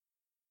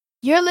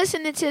You're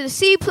listening to the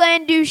C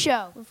Plan Do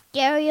Show with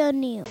Gary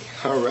O'Neill.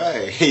 All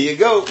right, here you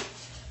go.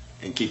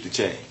 And keep the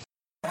change.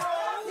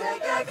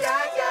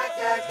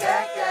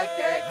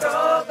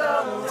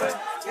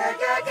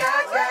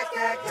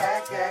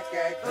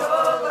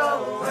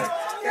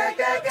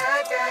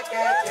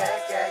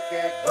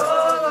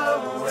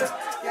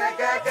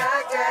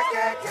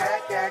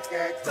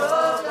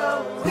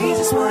 We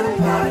just want to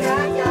party,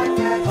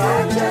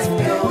 just for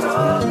you.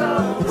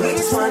 We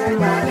just want to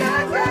party,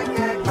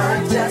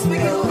 just for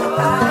you.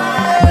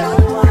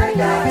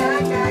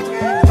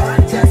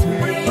 Just for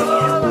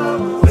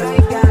you. We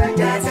gotta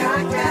dance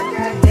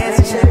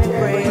and shake and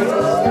break.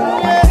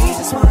 We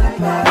just want to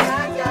party,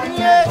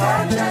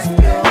 just for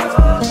you.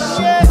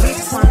 We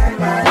just want to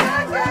party,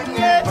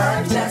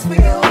 just for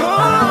you.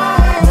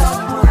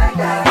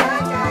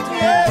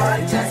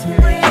 Just for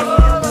you.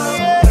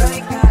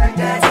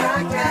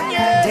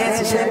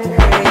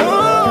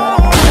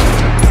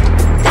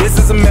 This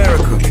is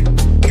America.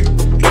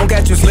 Don't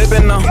catch you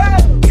slipping now.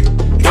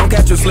 Don't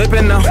catch you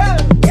slipping now.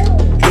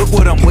 Look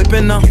what I'm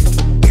whipping now.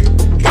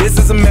 This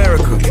is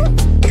America.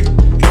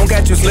 Don't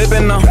catch you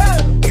slipping now.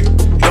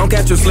 Don't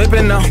catch you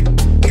slipping now.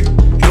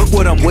 Look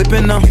what I'm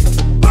whipping now.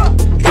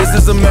 This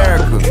is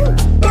America.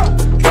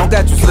 Don't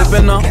catch you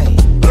slipping now.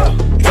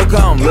 Look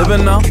how I'm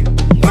living now.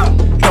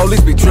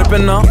 Police be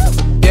tripping now.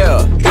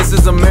 Yeah, this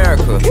is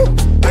America.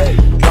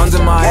 Guns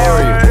in my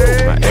area.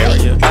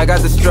 I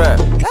got the strap.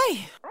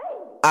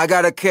 I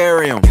gotta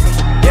carry 'em.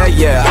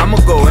 Yeah, I'ma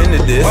go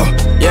into this.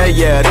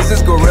 Yeah, this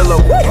is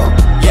gorilla.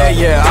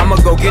 Yeah, I'ma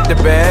go get the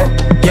bag.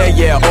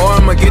 Yeah, or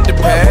I'ma get the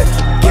pad.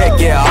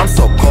 Yeah, I'm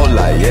so cold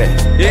like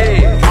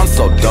yeah. I'm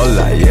so dull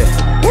like yeah.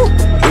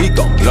 We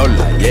gon' blow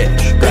like yeah.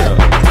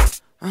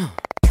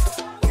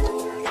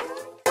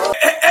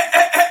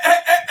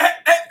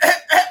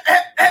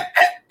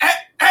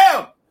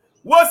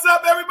 What's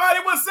up, everybody?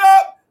 What's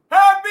up?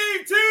 Happy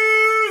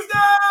Tuesday!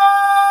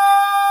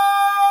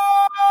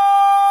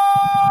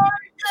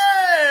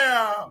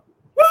 Yeah!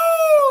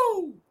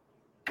 Woo!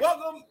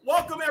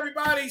 Welcome,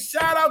 everybody.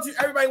 Shout out to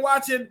everybody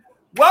watching.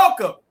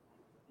 Welcome,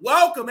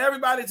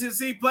 everybody, to the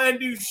C Plan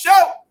Do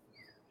Show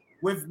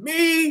with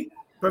me,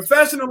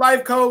 professional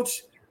life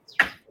coach,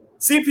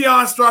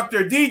 CPR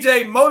instructor,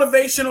 DJ,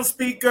 motivational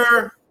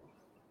speaker,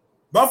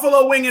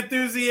 Buffalo Wing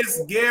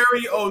enthusiast,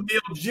 Gary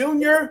O'Neill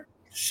Jr.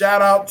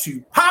 Shout out to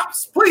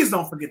Pops. Please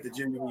don't forget the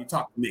Junior when you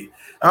talk to me.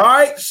 All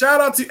right.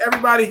 Shout out to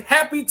everybody.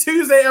 Happy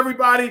Tuesday,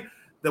 everybody.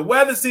 The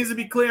weather seems to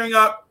be clearing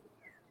up.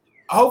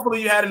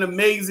 Hopefully you had an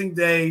amazing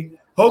day.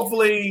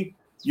 Hopefully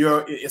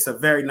it's a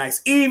very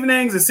nice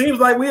evening. It seems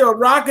like we are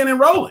rocking and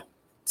rolling.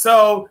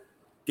 So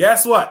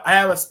guess what? I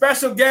have a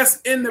special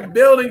guest in the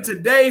building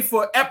today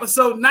for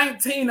episode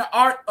 19, The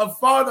Art of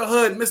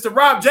Fatherhood, Mr.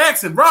 Rob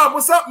Jackson. Rob,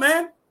 what's up,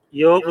 man?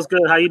 Yo, what's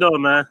good? How you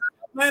doing, man?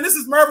 Man, this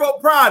is Mervo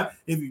Pride.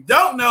 If you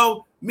don't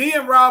know, me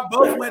and Rob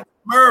both went to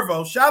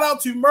Mervo. Shout out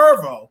to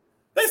Mervo.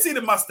 They see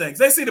the Mustangs.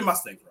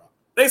 Rob.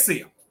 They see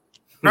them,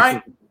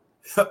 right?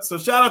 So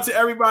shout out to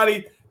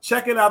everybody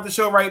checking out the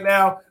show right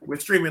now. We're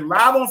streaming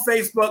live on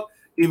Facebook,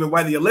 even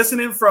whether you're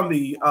listening from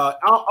the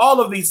all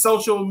of these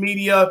social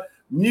media,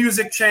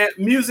 music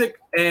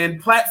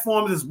and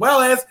platforms, as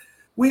well as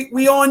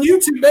we on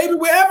YouTube, baby.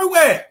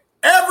 We're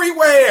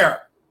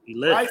everywhere.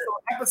 Right? So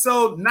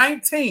episode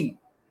 19.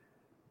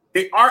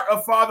 The Art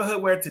of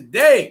Fatherhood, where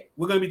today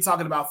we're going to be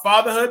talking about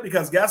fatherhood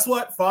because guess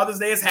what? Father's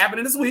Day is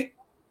happening this week,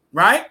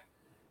 right?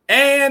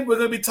 And we're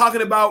going to be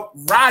talking about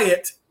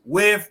RIOT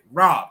with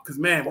Rob because,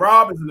 man,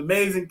 Rob is an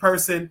amazing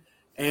person.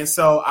 And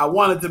so I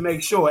wanted to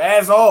make sure,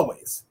 as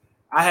always,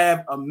 I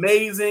have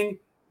amazing,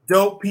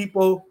 dope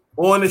people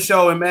on the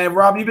show. And, man,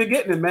 Rob, you've been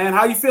getting it, man.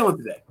 How you feeling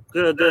today?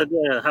 Good.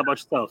 How about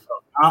yourself?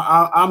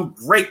 I'm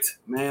great,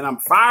 man. I'm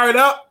fired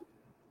up.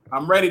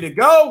 I'm ready to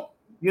go.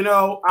 You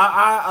know,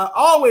 I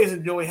always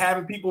enjoy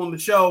having people on the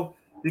show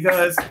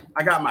because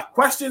I got my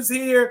questions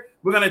here.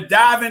 We're going to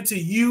dive into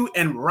you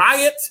and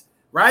RIOT,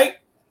 right?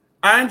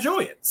 I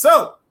enjoy it.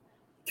 So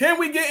can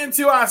we get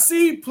into our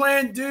C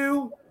Plan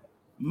Do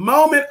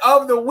moment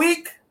of the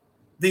week?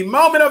 The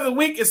moment of the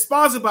week is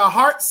sponsored by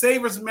Heart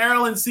Savers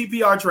Maryland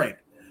CPR Training.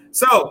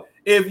 So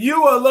if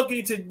you are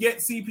looking to get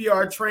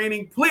CPR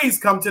training, please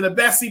come to the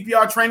best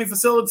CPR training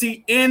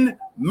facility in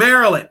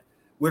Maryland.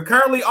 We're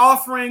currently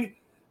offering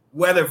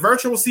whether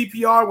virtual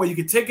CPR, where you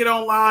can take it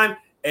online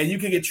and you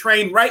can get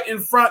trained right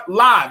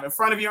live in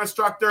front of your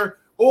instructor,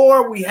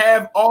 or we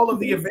have all of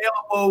the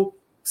available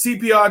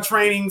CPR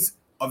trainings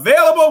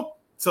available.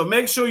 So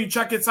make sure you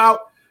check it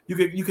out.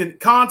 You can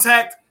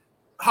contact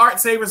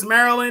Heart Savers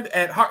Maryland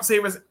at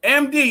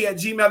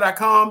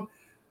heartsaversmd@gmail.com.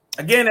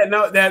 Again,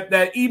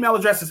 that email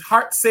address is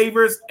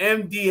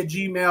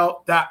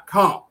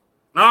heartsaversmd@gmail.com. All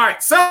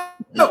right, so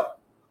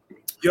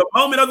your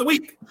moment of the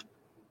week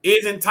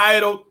is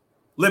entitled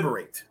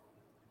Liberate.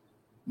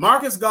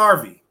 Marcus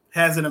Garvey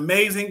has an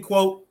amazing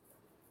quote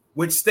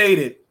which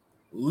stated,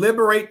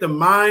 "Liberate the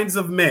minds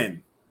of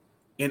men,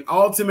 and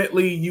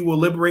ultimately you will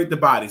liberate the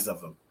bodies of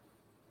them."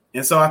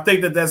 And so I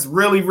think that that's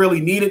really, really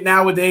needed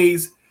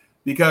nowadays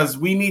because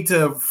we need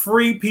to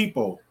free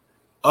people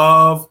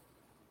of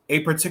a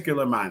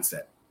particular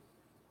mindset.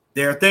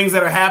 There are things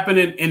that are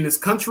happening in this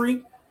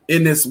country,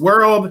 in this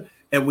world,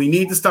 and we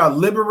need to start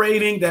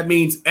liberating. That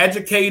means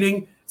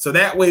educating. So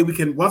that way we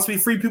can, once we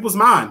free people's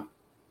mind,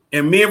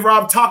 and me and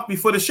Rob talked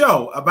before the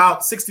show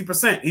about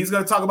 60%. He's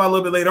going to talk about a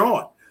little bit later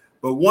on.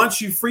 But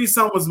once you free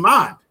someone's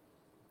mind,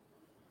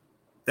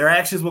 their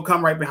actions will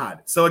come right behind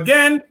it. So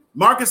again,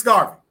 Marcus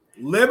Garvey,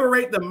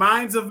 liberate the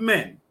minds of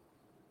men,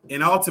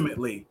 and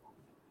ultimately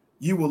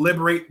you will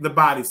liberate the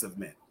bodies of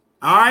men.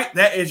 All right,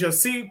 that is your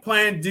See,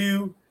 Plan,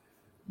 Do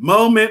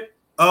moment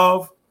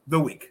of the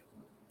week.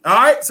 All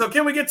right, so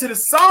can we get to the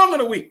song of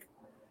the week?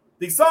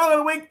 The song of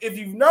the week, if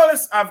you've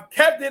noticed, I've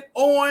kept it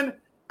on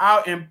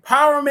our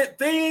empowerment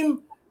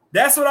theme.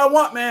 That's what I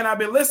want, man. I've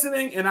been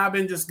listening and I've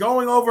been just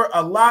going over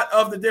a lot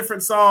of the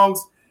different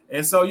songs.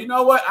 And so, you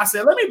know what? I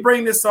said, let me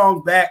bring this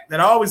song back that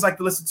I always like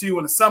to listen to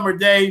on a summer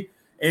day.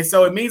 And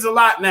so it means a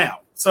lot now.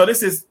 So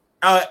this is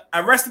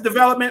Arrested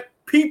Development,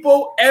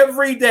 People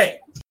Every Day.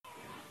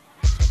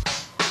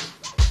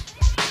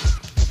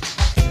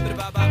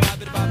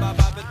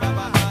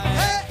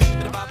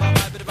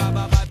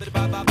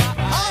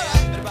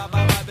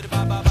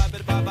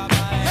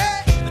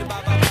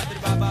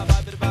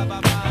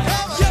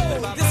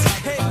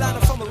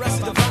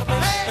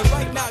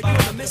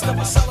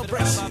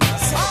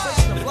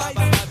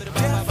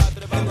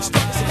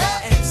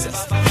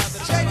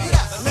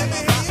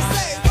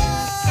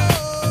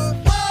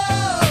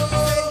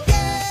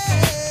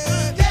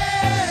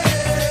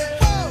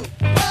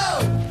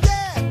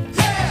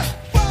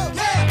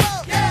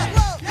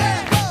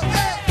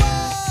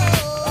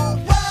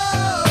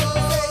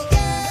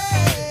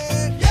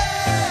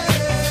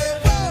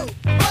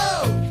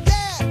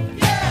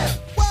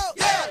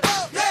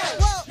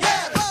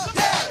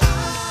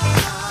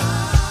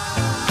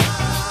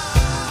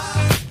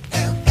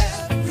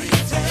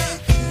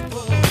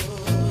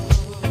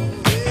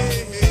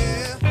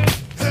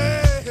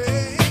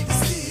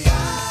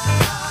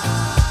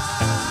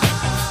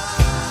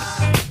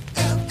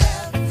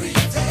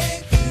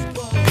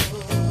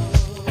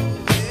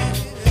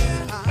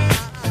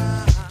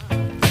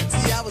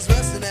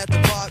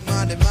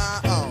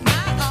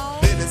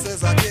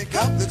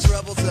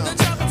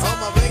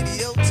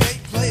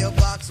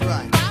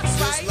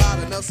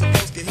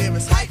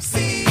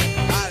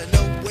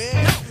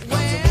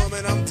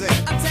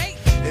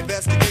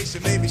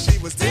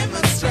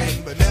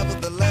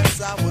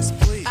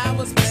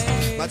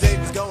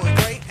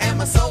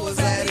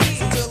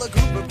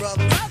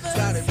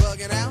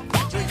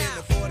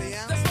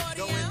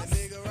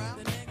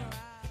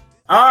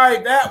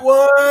 That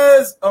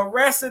was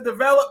Arrested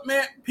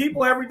Development,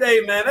 People Every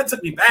Day, man. That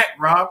took me back,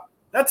 Rob.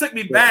 That took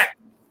me back.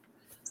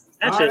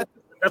 Actually,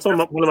 that's one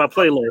of my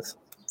playlists.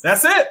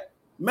 That's it.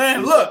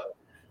 Man, look.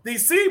 The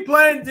See,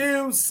 Plan,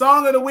 Do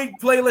Song of the Week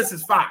playlist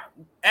is fire.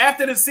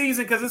 After the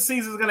season, because this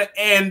season is going to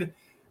end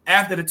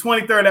after the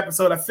 23rd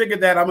episode, I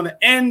figured that I'm going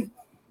to end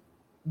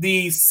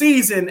the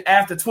season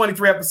after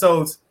 23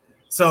 episodes.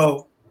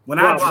 So when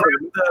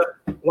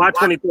why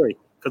 23?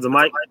 Because of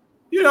Mike?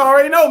 You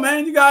already know,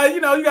 man. You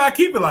gotta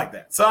keep it like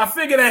that. So I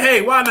figured that,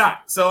 hey, why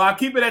not? So I'll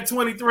keep it at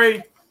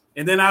 23,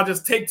 and then I'll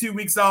just take 2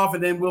 weeks off,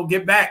 and then we'll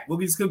get back. We'll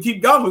just gonna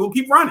keep going. We're gonna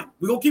keep running.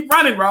 We're gonna keep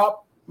running, Rob.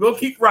 We'll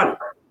keep running.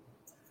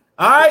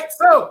 All right.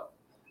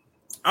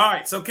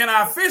 So can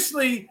I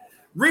officially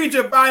read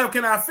your bio?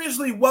 Can I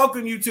officially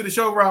welcome you to the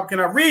show, Rob? Can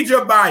I read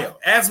your bio?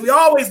 As we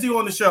always do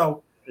on the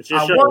show,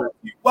 I want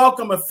to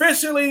welcome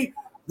officially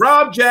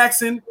Rob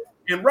Jackson.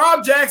 And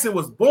Rob Jackson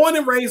was born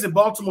and raised in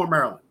Baltimore,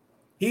 Maryland.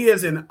 He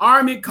is an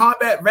Army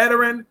combat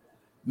veteran,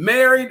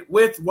 married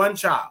with 1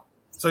 child.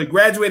 So he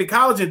graduated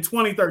college in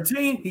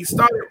 2013. He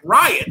started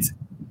RIOT,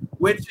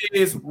 which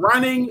is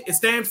running. It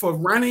stands for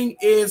Running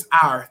is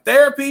Our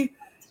Therapy.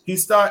 He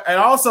started and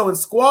also in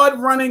squad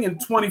running in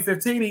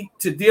 2015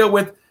 to deal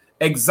with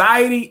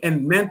anxiety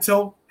and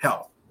mental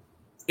health.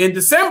 In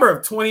December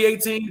of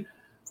 2018,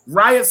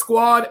 RIOT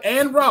Squad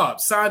and Rob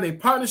signed a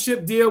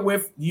partnership deal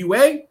with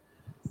UA,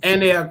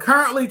 and they are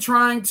currently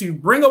trying to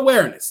bring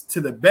awareness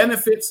to the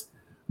benefits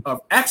of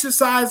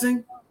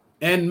exercising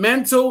and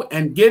mental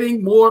and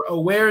getting more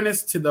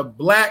awareness to the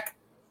Black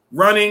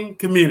running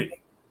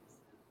community.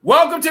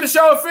 Welcome to the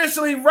show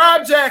officially,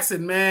 Rob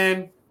Jackson,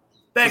 man.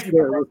 Thank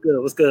you.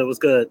 What's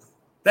good?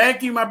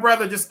 Thank you, my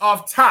brother. Just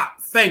off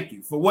top, thank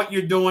you for what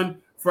you're doing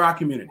for our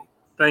community.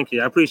 Thank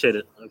you. I appreciate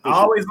it. I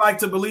always like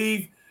to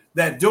believe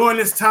that during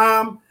this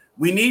time,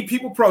 we need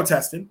people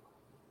protesting.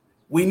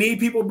 We need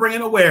people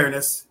bringing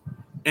awareness.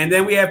 And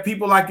then we have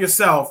people like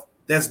yourself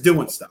that's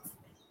doing stuff.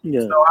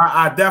 Yeah. So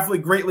I definitely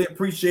greatly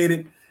appreciate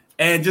it.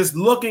 And just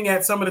looking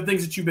at some of the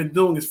things that you've been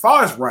doing as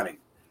far as running.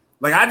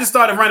 Like I just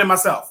started running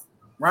myself,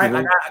 right?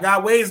 Mm-hmm. I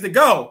got ways to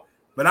go,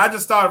 but I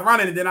just started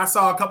running. And then I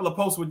saw a couple of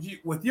posts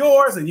with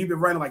yours, and you've been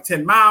running like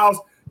 10 miles.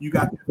 You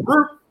got the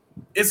group.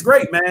 It's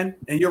great, man.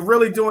 And you're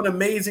really doing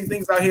amazing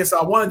things out here.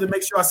 So I wanted to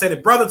make sure I said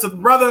it, brother to the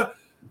brother,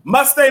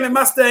 Mustang and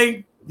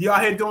Mustang. You're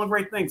out here doing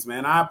great things,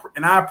 man. I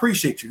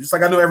appreciate you, just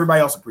like I know everybody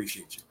else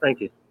appreciates you.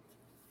 Thank you.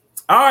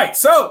 All right,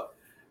 so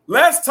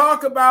let's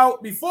talk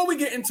about, before we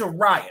get into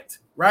RIOT,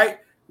 right?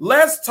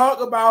 let's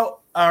talk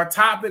about our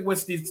topic,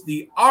 which is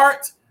the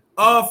art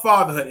of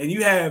fatherhood. And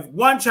you have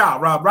one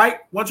child, Rob, right?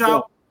 One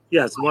child?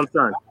 Yes, one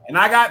son. And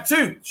I got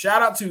two.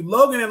 Shout out to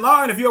Logan and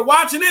Lauren. If you're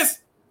watching this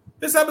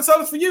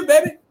episode is for you,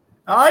 baby.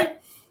 All right?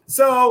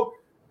 So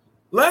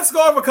let's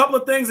go over a couple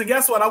of things. And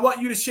guess what? I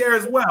want you to share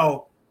as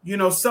well,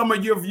 some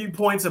of your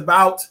viewpoints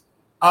about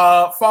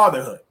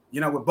fatherhood.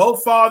 We're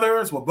both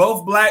fathers. We're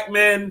both black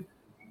men.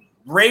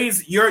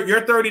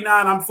 You're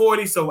 39, I'm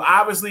 40, so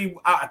obviously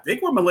I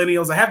think we're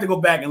millennials. I have to go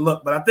back and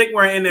look, but I think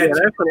we're in that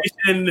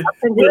generation. I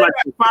think we're like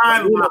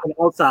the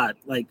outside,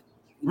 like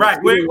right.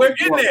 We're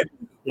in there.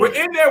 Yeah. We're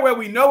in there where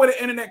we know where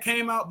the internet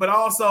came out, but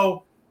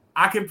also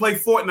I can play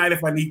Fortnite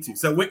if I need to.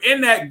 So we're in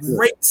that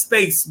great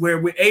space where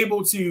we're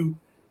able to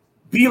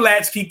be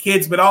latchkey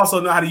kids, but also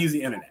know how to use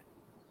the internet.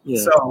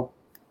 Yeah. So,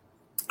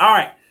 all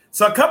right.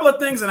 So a couple of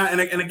things,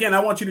 and again, I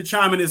want you to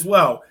chime in as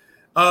well.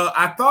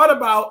 I thought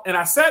about, and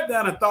I sat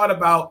down and thought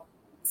about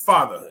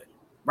fatherhood,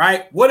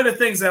 right? What are the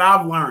things that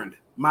I've learned?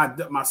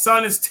 My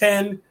son is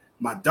 10.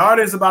 My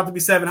daughter is about to be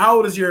 7. How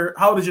old is your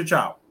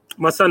child?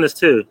 My son is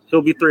 2.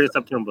 He'll be 3 in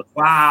September.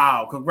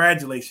 Wow.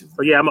 Congratulations.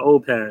 So yeah, I'm an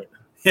old parent.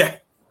 Yeah.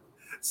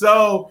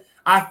 So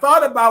I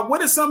thought about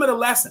what are some of the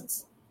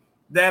lessons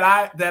that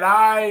I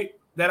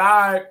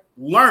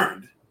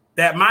learned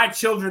that my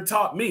children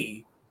taught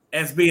me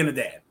as being a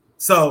dad.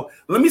 So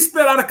let me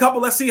spit out a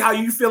couple. Let's see how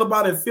you feel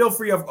about it. Feel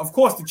free, of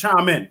course, to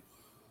chime in.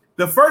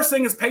 The first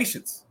thing is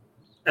patience.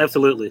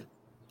 Absolutely.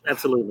 I'm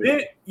not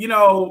going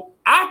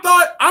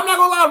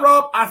to lie,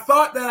 Rob. I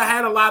thought that I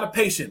had a lot of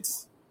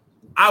patience.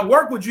 I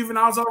work with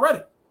juveniles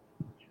already.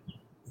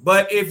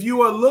 But if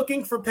you are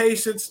looking for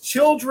patience,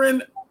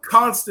 children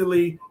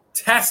constantly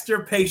test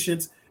your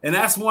patience. And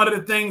that's one of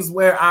the things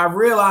where I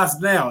realize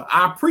now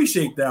I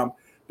appreciate them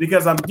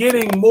because I'm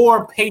getting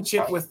more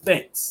patient with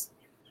things.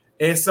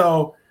 And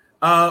so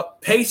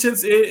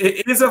patience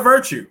it is a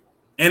virtue,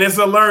 and it's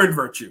a learned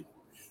virtue.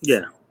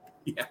 Yeah.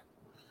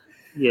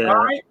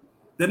 All right.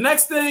 The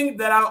next thing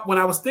that when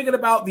I was thinking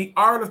about the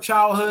art of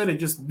childhood and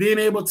just being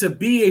able to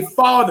be a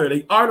father,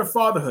 the art of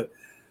fatherhood,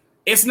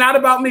 it's not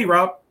about me,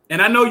 Rob,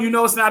 and I know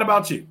it's not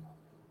about you.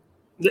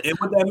 And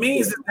what that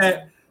means is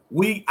that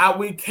we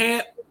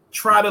can't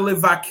try to live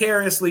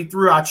vicariously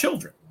through our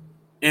children,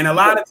 and a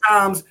lot of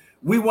times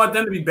we want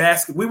them to be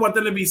we want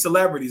them to be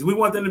celebrities, we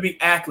want them to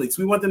be athletes,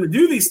 we want them to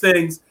do these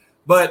things.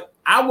 But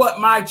I want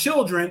my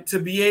children to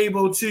be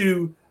able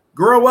to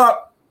grow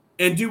up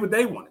and do what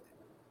they want.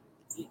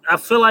 I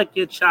feel like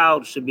your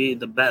child should be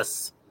the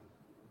best.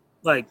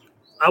 Like,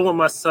 I want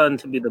my son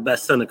to be the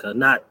best Seneca,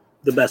 not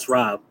the best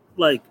Rob.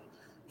 Like,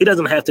 he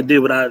doesn't have to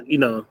do what I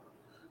don't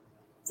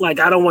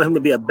want him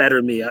to be a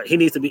better me.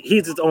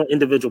 He's his own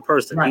individual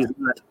person. Right. He's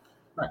not,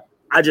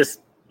 I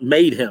just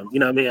made him, you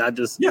know what I mean? I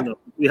just,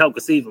 we helped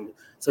conceive him.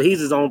 So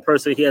he's his own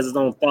person. He has his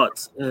own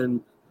thoughts.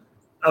 And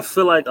I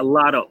feel like a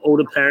lot of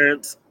older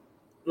parents,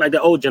 like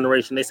the old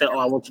generation, they say, "Oh,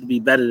 I want you to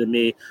be better than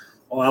me,"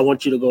 or "I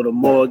want you to go to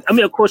morgue." I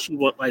mean, of course, you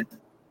want, like,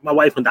 my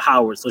wife went to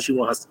Howard, so she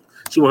want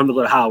him to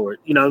go to Howard.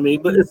 You know what I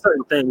mean? But it's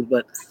certain things.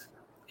 But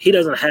he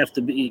doesn't have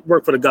to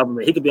work for the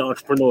government. He could be an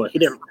entrepreneur. He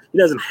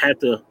doesn't have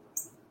to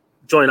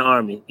join the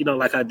army.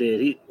 Like I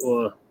did.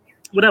 Or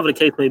whatever the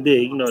case may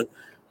be.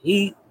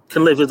 He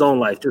can live his own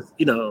life. Just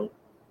and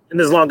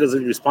as long as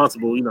he's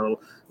responsible,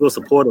 we'll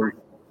support him.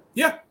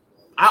 Yeah.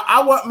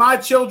 I want my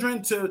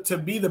children to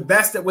be the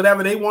best at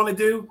whatever they want to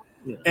do.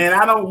 Yeah. And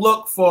I don't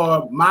look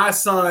for my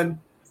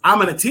son. I'm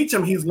going to teach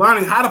him. He's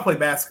learning how to play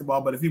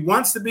basketball. But if he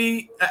wants to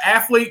be an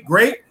athlete,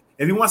 great.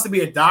 If he wants to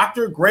be a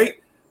doctor,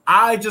 great.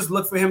 I just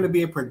look for him to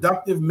be a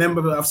productive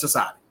member of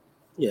society.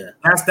 Yeah.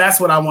 That's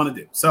what I want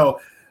to do.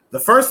 So the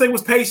first thing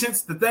was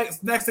patience. The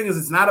next thing is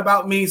it's not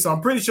about me. So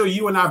I'm pretty sure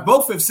you and I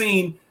both have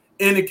seen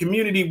in a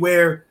community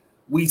where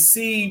we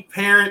see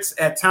parents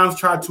at times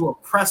try to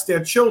oppress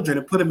their children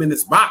and put them in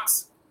this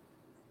box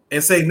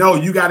and say, no,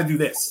 you got to do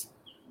this,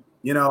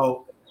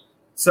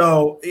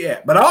 So, yeah.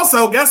 But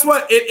also, guess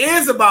what? It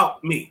is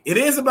about me. It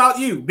is about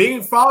you.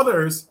 Being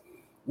fathers,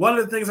 one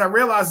of the things I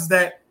realized is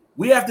that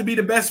we have to be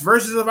the best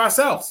versions of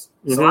ourselves.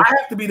 Mm-hmm. So I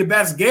have to be the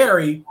best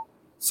Gary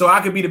so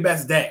I can be the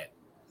best dad.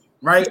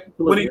 Right?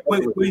 What do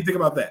you think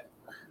about that?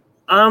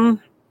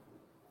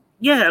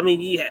 Yeah, I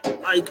mean,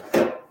 like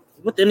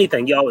with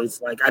anything, you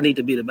always like, I need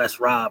to be the best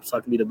Rob so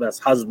I can be the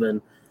best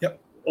husband. Yep.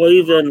 Or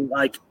even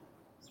like,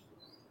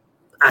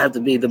 I have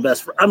to be the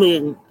best. I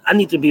mean, I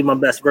need to be my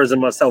best version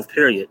of myself,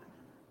 period.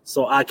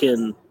 So I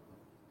can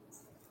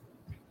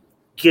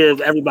give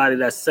everybody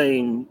that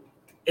same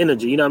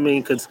energy, you know what I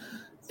mean? Because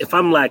if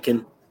I'm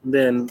lacking,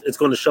 then it's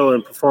going to show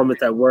in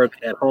performance at work,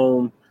 at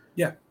home,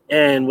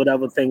 and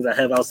whatever things I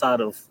have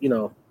outside of,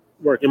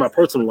 work in my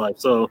personal life.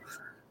 So,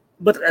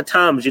 but at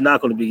times you're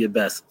not going to be your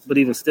best, but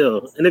even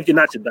still, and if you're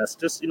not your best,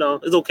 just,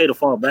 it's okay to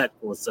fall back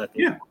for a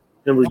second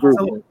and regroup.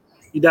 Absolutely.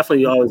 You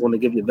definitely always want to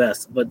give your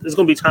best, but there's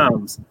going to be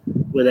times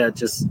where that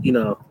just,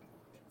 you're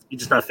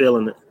just not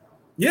feeling it.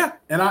 Yeah,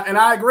 and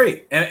I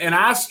agree. And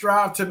I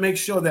strive to make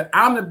sure that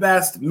I'm the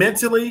best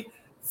mentally,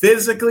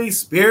 physically,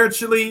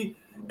 spiritually,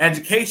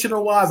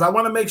 educational-wise. I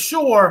want to make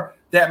sure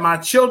that my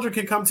children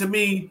can come to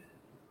me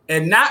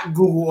and not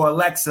Google or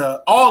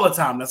Alexa all the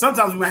time. Now,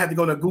 sometimes we might have to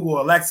go to Google or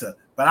Alexa,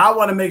 but I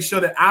want to make sure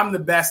that I'm the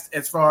best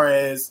as far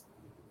as,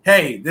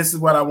 hey, this is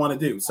what I want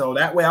to do. So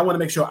that way I want to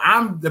make sure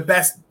I'm the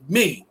best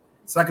me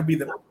so I can be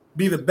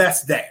the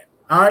best dad.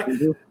 All right.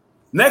 Mm-hmm.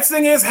 Next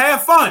thing is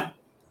have fun.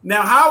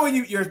 Now, how are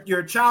you?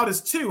 Your child is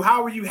 2.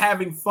 How are you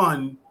having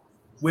fun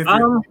with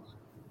your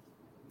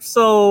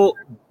So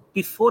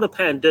before the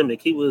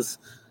pandemic, he was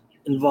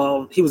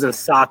involved. He was in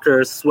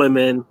soccer,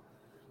 swimming.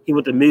 He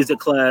went to music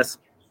class.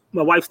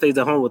 My wife stays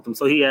at home with him,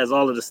 so he has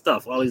all of the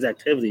stuff, all these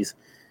activities.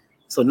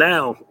 So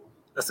now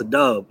that's a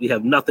dub. We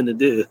have nothing to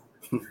do.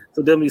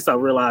 So then we start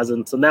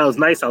realizing, so now it's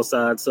nice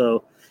outside.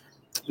 So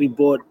we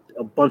bought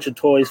a bunch of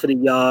toys for the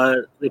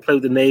yard. They play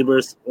with the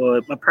neighbors,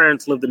 or my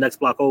parents live the next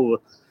block over.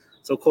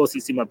 So, of course,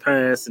 you see my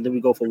parents, and then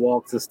we go for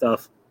walks and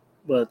stuff.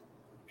 But,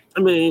 I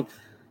mean,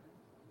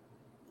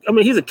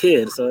 he's a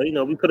kid, so,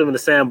 we put him in the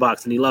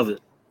sandbox, and he loves it.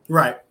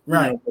 Right.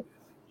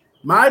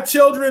 My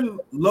children,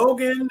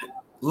 Logan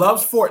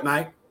loves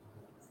Fortnite.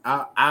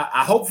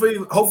 I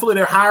hopefully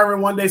they're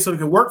hiring one day so it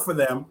can work for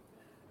them.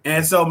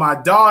 And so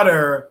my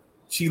daughter,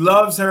 she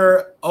loves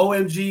her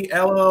OMG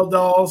LOL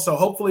dolls. So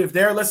hopefully if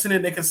they're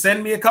listening, they can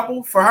send me a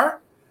couple for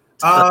her.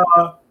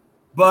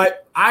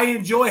 But I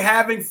enjoy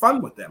having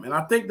fun with them. And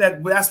I think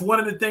that's one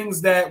of the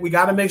things that we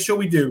got to make sure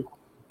we do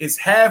is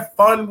have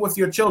fun with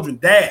your children.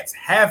 Dads,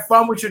 have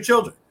fun with your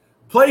children.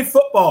 Play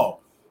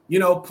football.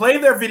 Play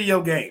their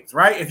video games,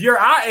 right? If you're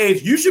our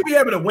age, you should be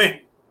able to win.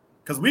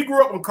 Because we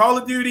grew up with Call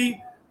of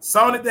Duty,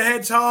 Sonic the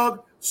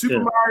Hedgehog,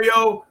 Super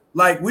Mario.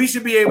 Like, we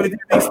should be able to do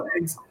these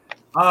things.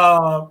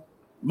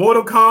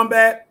 Mortal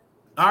Kombat,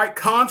 all right,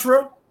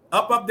 Contra,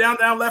 up, down,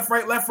 left,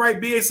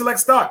 right, BA select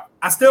start.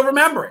 I still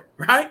remember it,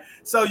 right?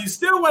 So you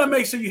still want to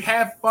make sure you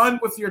have fun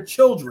with your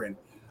children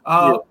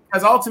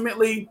because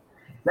ultimately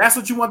that's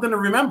what you want them to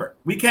remember.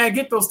 We can't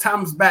get those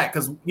times back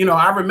because,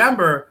 I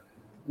remember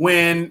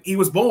when he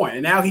was born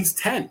and now he's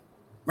 10,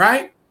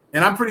 right?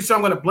 And I'm pretty sure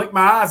I'm going to blink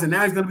my eyes and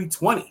now he's going to be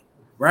 20,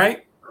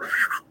 right?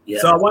 Yeah.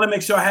 So I want to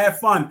make sure I have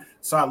fun.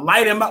 So I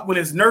light him up with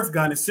his Nerf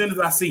gun as soon as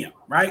I see him,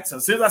 right? So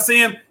as soon as I see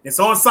him, it's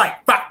on sight.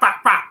 Pop,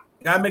 pop, pop.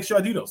 Got to make sure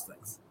I do those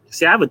things.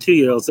 See, I have a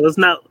 2-year-old, so it's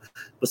not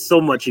so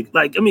much. You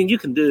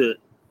can do it,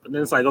 but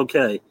then it's like,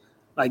 okay,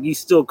 like you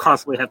still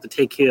constantly have to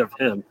take care of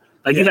him.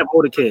 Like you have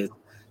older kids.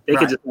 They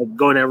can just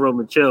go in that room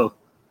and chill.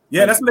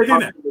 Yeah, that's what they do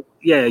now.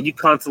 Yeah, you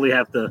constantly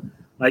have to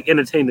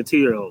entertain the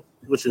 2-year-old,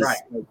 which is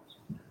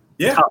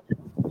tough.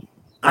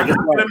 I can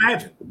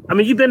imagine. I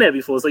mean, you've been there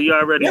before, so you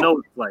already know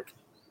what it's like.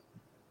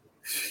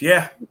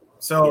 Yeah.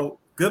 So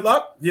good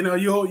luck.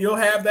 You'll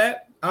have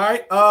that. All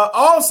right.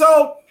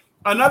 Also,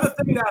 another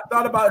thing that I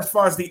thought about as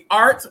far as the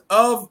art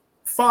of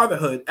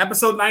fatherhood,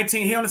 episode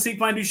 19 here on the C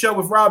Plan Do Show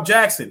with Rob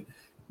Jackson,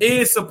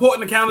 is support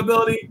and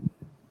accountability.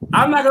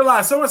 I'm not gonna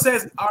lie. Someone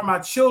says, "Are my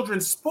children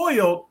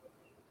spoiled?"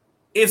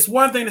 It's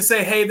one thing to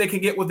say, "Hey, they can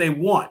get what they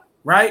want,"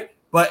 right?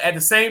 But at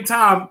the same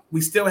time,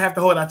 we still have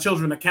to hold our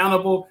children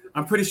accountable.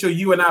 I'm pretty sure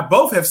you and I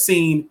both have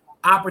seen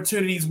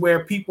opportunities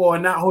where people are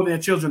not holding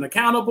their children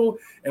accountable,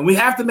 and we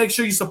have to make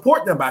sure you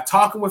support them by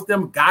talking with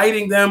them,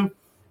 guiding them,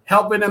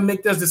 helping them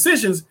make those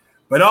decisions,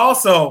 but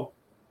also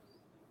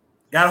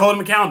got to hold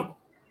them accountable.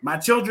 My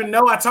children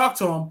know I talk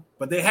to them,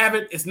 but they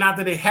haven't. It's not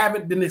that they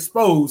haven't been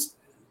exposed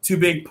to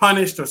being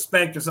punished or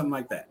spanked or something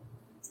like that.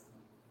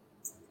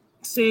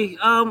 See,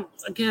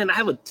 again, I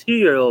have a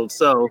 2-year-old,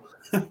 so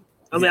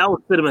I mean, I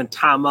would put him in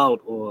timeout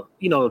or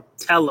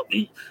tell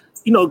him,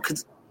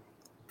 because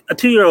a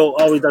 2-year-old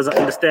always doesn't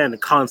understand the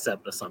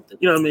concept or something.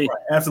 You know what I mean?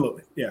 Right,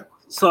 absolutely. Yeah.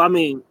 So, I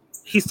mean,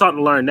 he's starting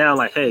to learn now,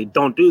 like, hey,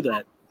 don't do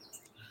that.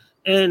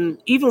 And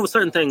even with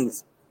certain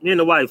things, me and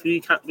the wife,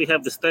 we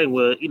have this thing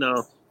where,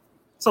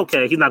 it's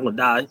okay. He's not going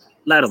to die.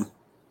 Let him.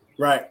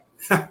 Right.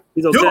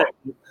 He's okay.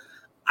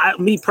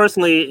 Me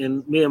personally,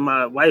 and me and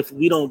my wife,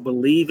 we don't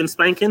believe in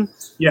spanking.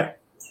 Yeah.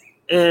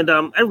 And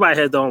everybody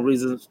has their own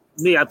reasons.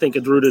 Me, I think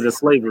it's rooted in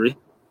slavery.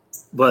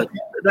 But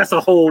that's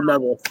a whole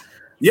nother...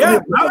 Yeah,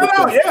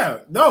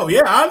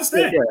 I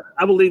understand. Yeah,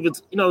 I believe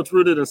it's it's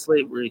rooted in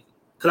slavery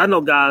because I know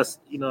guys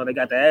they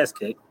got their ass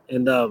kicked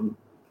and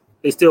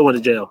they still went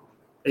to jail.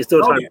 They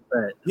still try to do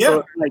that. Yeah,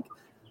 so,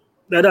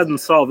 that doesn't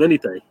solve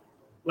anything.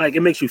 Like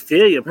it makes you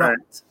fear your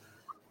parents,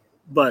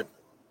 but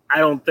I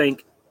don't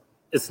think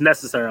it's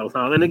necessary all the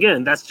time. And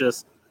again, that's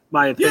just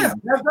my opinion. Yeah,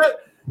 that's right.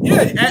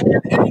 Yeah,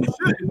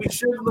 and we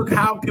should look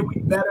how can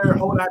we better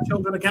hold our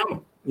children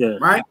accountable. Yeah,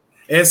 right.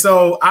 And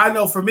so I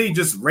know for me,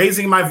 just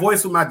raising my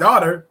voice with my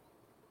daughter,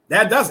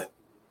 that does it,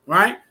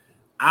 right?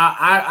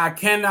 I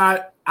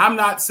cannot. I'm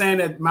not saying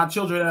that my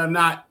children are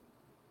not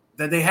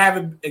that they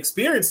haven't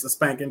experienced the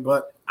spanking,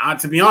 but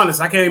to be honest,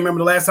 I can't remember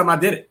the last time I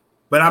did it.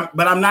 But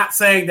I'm not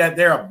saying that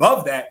they're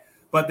above that,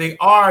 but they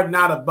are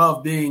not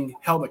above being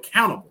held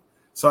accountable.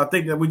 So I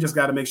think that we just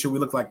got to make sure we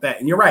look like that.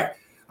 And you're right.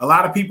 A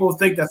lot of people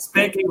think that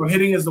spanking or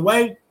hitting is the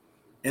way,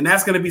 and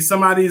that's going to be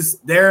somebody's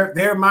their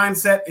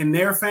mindset in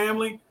their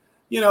family.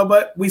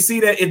 But we see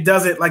that it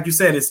doesn't, like you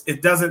said,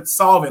 it doesn't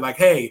solve it. Like,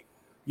 hey,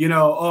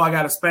 I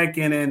got a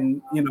spanking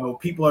and,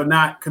 people are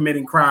not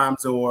committing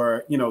crimes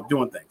or,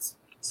 doing things.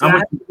 So I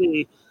have to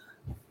be,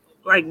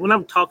 like when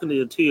I'm talking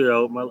to a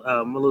 2-year-old,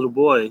 my little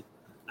boy,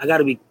 I got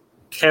to be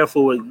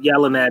careful with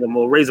yelling at him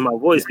or raising my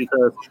voice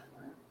because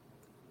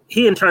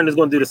he in turn is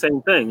going to do the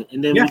same thing.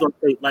 And then we're going to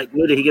say, like,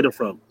 where did he get it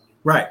from?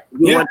 Right.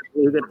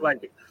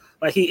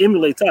 Like he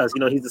emulates us.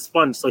 He's a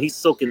sponge, so he's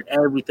soaking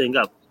everything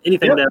up.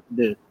 Anything that I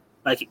do.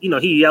 Like,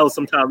 he yells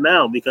sometime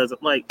now because I'm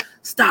like,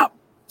 stop.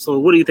 So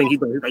what do you think he's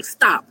doing? He's like,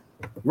 stop.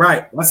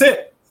 Right. That's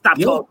it. Stop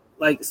talking.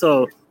 Like,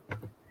 so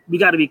we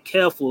got to be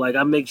careful. Like,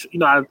 I make sure,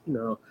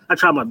 I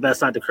try my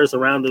best not to curse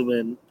around him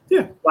and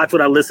watch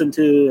what I listen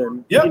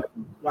to and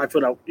watch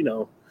what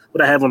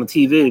what I have on the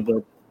TV.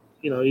 But,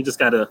 you just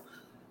got to,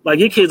 like,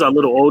 your kids are a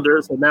little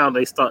older, so now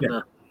they starting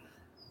to,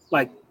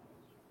 like,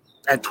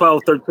 at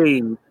 12,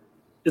 13,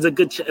 is a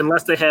good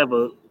unless they have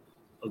a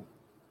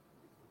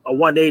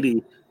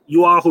 180,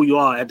 you are who you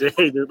are at the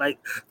age of like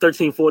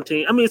 13,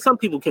 14. I mean, some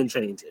people can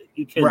change it.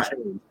 You can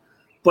change.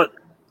 But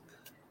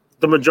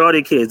the majority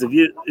of kids, if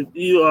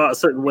you are a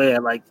certain way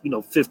at like,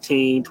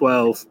 15,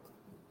 12,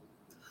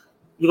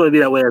 you're going to be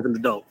that way as an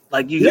adult.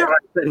 Like, you get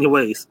set in your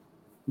ways.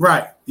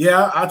 Right.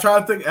 Yeah, I try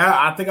to think.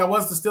 I think I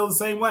was still the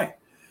same way.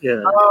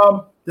 Yeah.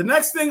 The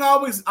next thing I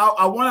want to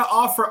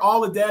offer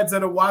all the dads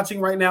that are watching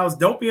right now is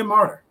don't be a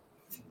martyr.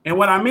 And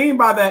what I mean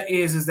by that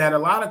is that a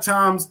lot of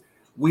times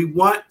we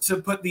want to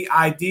put the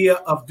idea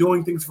of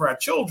doing things for our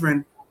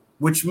children,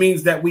 which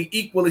means that we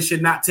equally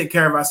should not take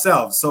care of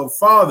ourselves. So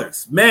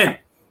fathers, men,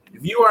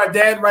 if you are a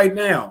dad right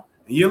now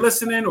and you're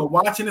listening or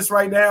watching this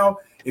right now,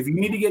 if you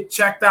need to get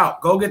checked out,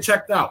 go get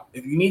checked out.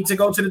 If you need to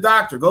go to the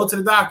doctor, go to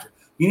the doctor.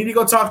 You need to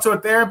go talk to a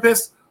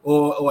therapist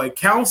or a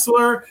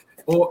counselor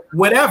or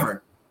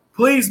whatever.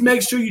 Please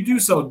make sure you do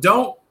so.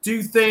 Don't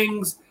do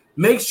things.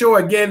 Make sure,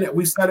 again, that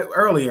we said it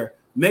earlier,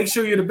 make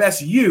sure you're the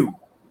best you,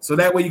 so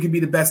that way you can be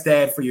the best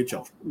dad for your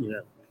children.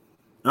 Yeah.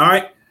 All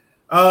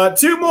right.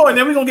 2 more, and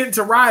then we're going to get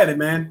into rioting,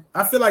 man.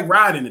 I feel like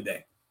rioting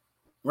today.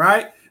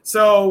 Right?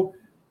 So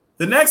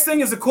the next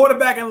thing is the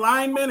quarterback and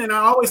lineman, and I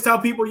always tell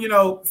people,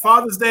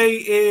 Father's Day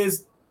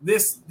is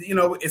this,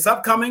 it's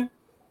upcoming.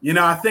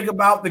 I think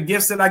about the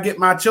gifts that I get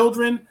my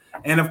children,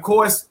 and of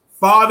course,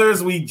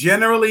 fathers, we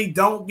generally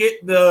don't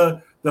get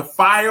the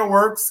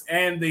fireworks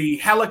and the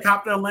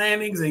helicopter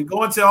landings and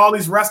going to all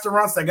these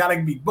restaurants that got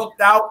to be booked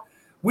out.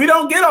 We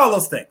don't get all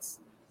those things.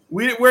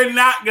 We're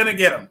not going to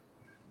get them.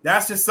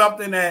 That's just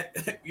something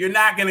that you're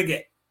not going to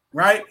get,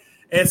 right?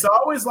 And so I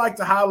always like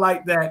to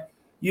highlight that,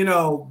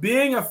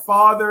 being a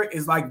father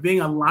is like being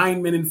a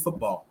lineman in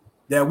football,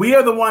 that we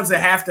are the ones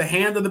that have to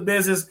handle the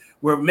business.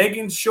 We're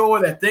making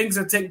sure that things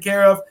are taken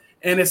care of,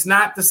 and it's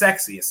not the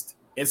sexiest.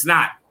 It's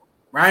not,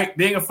 right?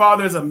 Being a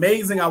father is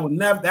amazing.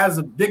 That is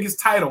the biggest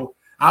title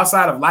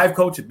outside of life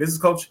coach and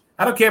business coach.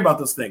 I don't care about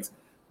those things.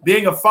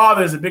 Being a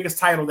father is the biggest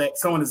title that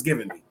someone has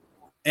given me.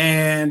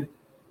 And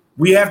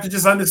we have to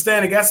just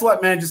understand, and guess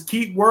what, man? Just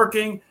keep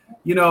working,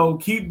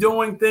 keep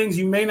doing things.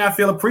 You may not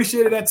feel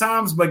appreciated at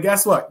times, but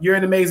guess what? You're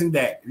an amazing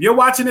dad. If you're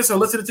watching this or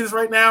listening to this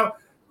right now,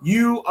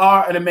 you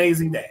are an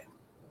amazing dad.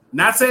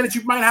 Not saying that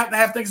you might have to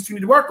have things that you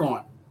need to work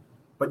on,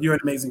 but you're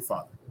an amazing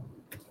father.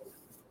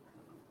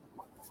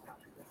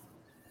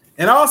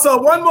 And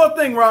also, one more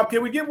thing, Rob.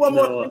 Can we get one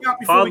more thing out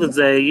before Father's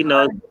Day,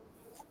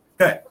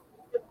 Okay.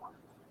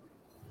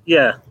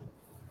 Yeah.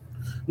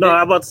 No,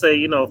 I'm about to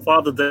say,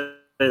 Father's Day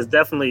is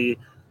definitely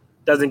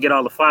doesn't get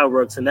all the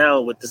fireworks. And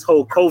now with this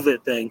whole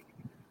COVID thing,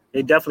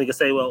 they definitely can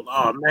say, well,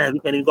 oh, man, we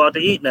can't even go out to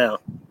eat now.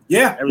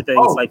 Yeah.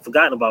 Everything is like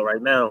forgotten about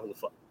right now.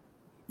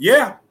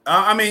 Yeah.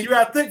 I mean, you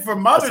got to think for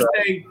Mother's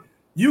Day,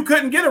 you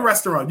couldn't get a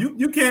restaurant.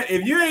 You can't,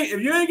 if you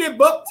ain't get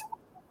booked,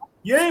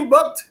 you ain't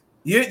booked.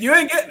 You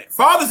ain't getting it.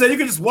 Father's Day, you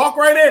can just walk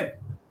right in.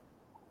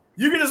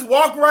 You can just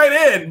walk right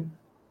in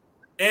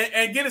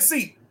and get a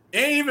seat.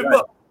 Ain't even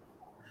booked.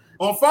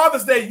 On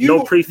Father's Day,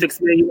 no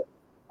prefix menu.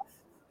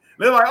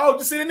 They're like, oh,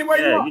 just sit anywhere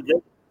you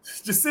want.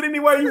 Just sit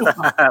anywhere you want.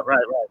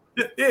 right.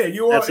 Yeah,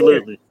 you are.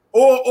 Absolutely.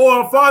 Or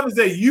on Father's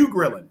Day, you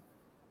grilling.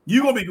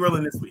 You gonna be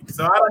grilling this week.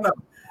 So I don't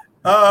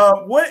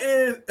know. What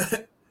is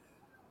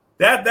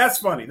that? That's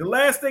funny. The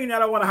last thing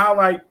that I want to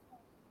highlight,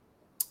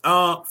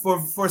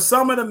 for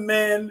some of the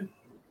men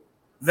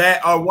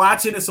that are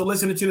watching this or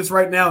listening to this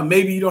right now, and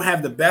maybe you don't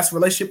have the best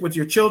relationship with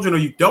your children, or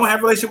you don't have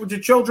a relationship with your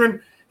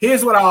children,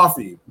 here's what I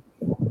offer you.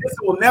 This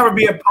will never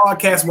be a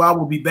podcast where I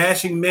will be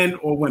bashing men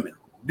or women.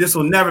 This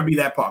will never be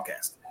that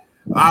podcast.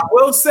 I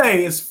will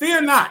say is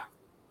fear not,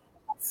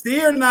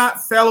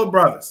 fellow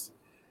brothers.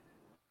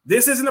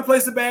 This isn't a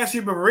place to bash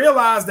you, but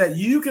realize that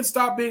you can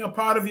start being a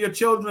part of your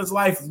children's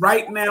life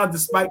right now,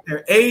 despite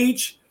their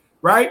age,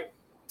 right?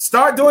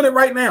 Start doing it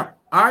right now.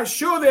 All right,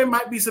 sure, there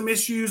might be some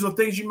issues or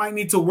things you might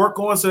need to work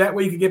on so that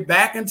way you can get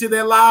back into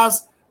their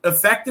lives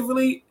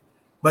effectively.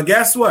 But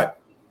guess what?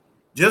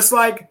 Just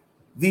like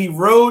the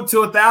road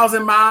to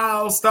 1,000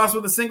 miles starts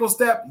with a single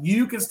step,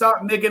 you can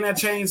start making that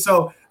change.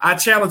 So I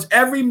challenge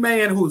every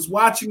man who's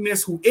watching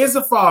this, who is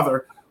a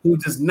father, who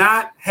does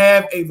not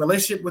have a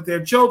relationship with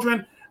their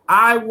children.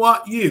 I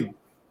want you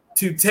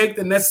to take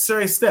the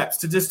necessary steps,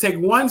 to just take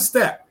one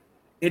step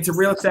into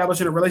real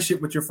establishing a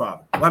relationship with your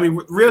father.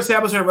 Real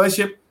establishing a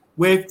relationship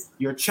with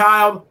your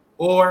child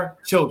or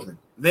children.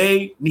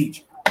 They need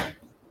you.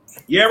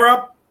 Yeah,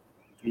 Rob?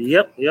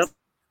 Yep.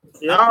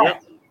 All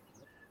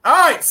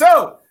right,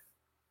 so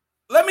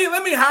let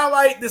me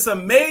highlight this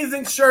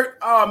amazing shirt.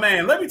 Oh,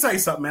 man, let me tell you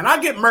something, man. I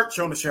get merch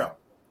on the show,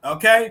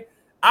 okay?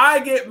 I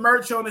get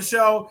merch on the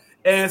show,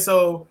 and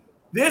so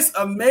this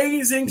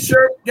amazing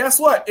shirt, guess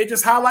what? It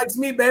just highlights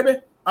me, baby.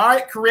 All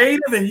right,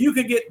 creative, and you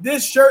can get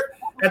this shirt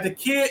at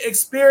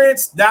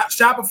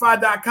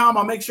thekidexperience.shopify.com.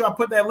 I'll make sure I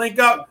put that link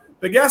up.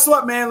 But guess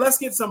what, man? Let's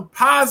get some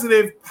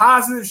positive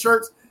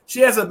shirts.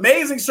 She has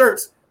amazing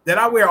shirts that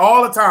I wear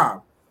all the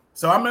time.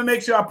 So I'm going to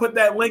make sure I put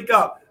that link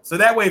up. So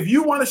that way, if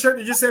you want a shirt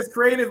that just says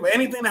creative or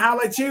anything to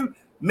highlight you,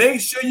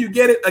 make sure you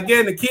get it.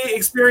 Again,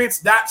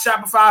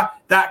 thekidexperience.shopify.com.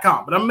 But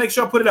I'm going to make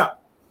sure I put it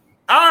up.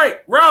 All right,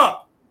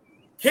 Rob,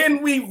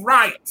 can we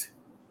write?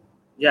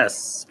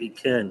 Yes, we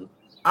can.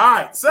 All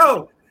right,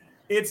 so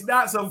it's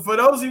not. So for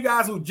those of you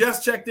guys who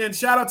just checked in,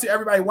 shout out to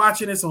everybody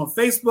watching this on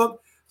Facebook.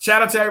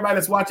 Shout out to everybody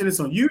that's watching this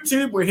on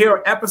YouTube. We're here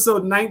on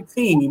episode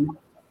 19,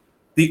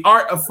 The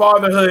Art of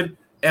Fatherhood,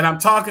 and I'm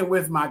talking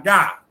with my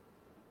guy,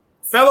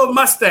 fellow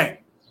Mustang.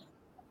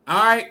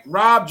 All right,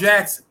 Rob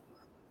Jackson.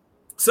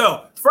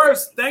 So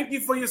first, thank you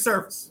for your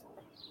service.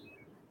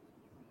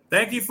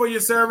 Thank you for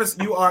your service.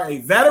 You are a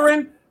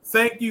veteran.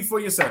 Thank you for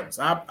your service.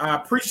 I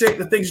appreciate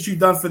the things that you've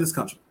done for this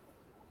country.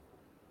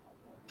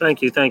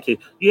 Thank you.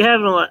 You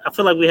have, I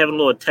feel like we have a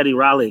little Teddy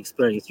Riley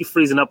experience. You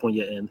freezing up on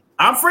your end.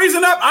 I'm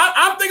freezing up.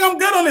 I think I'm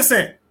good on this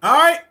end. All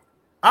right,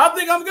 I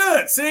think I'm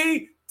good.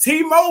 See,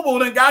 T-Mobile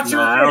done got you.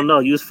 I don't know.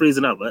 You was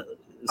freezing up.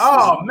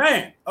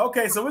 Man.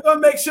 Okay, so we're gonna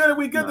make sure that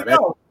we're good to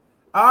go.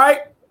 All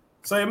right.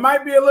 So it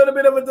might be a little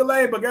bit of a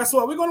delay, but guess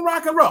what? We're gonna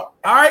rock and roll.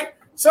 All right.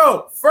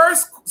 So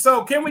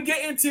can we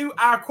get into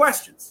our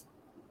questions?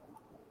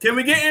 Can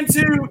we get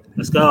into?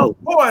 Let's go.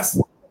 Of course,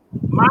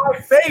 my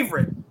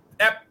favorite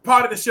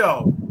part of the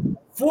show.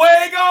 Fuego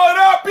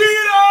Rapido!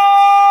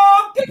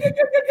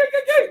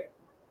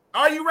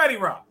 Are you ready,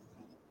 Rob?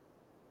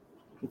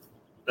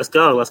 Let's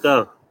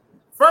go.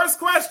 First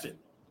question.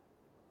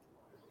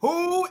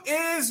 Who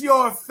is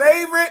your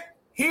favorite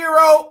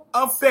hero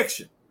of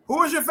fiction?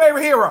 Who is your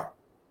favorite hero?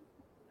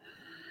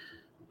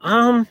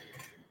 I'm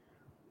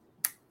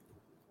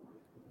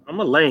a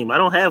lame. I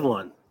don't have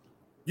one.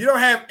 You don't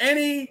have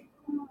any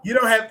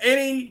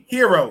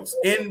heroes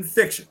in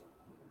fiction.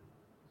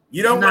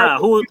 You don't. Nah,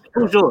 who's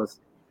yours?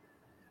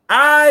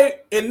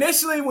 I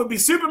initially would be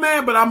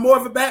Superman, but I'm more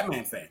of a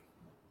Batman fan.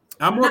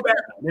 I'm more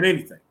Batman than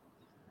anything.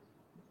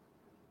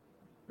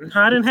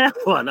 I didn't have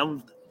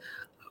one.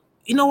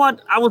 You know what?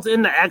 I was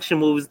in the action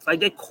movies. Like,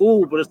 they're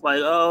cool, but it's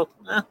like, I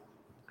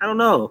don't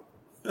know.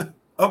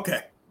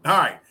 Okay. All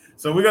right.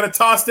 So we're going to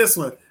toss this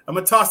one. I'm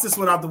going to toss this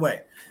one out the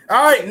way.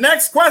 All right.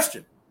 Next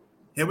question.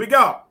 Here we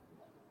go.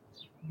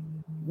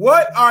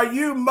 What are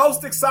you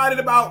most excited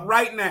about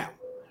right now?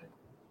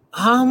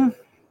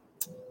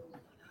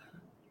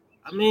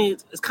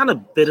 It's kind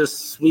of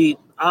bittersweet.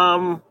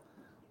 I'm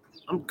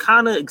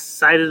kind of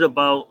excited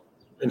about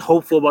and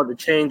hopeful about the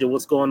change of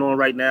what's going on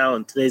right now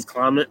in today's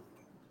climate.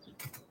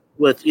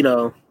 With,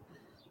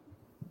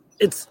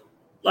 it's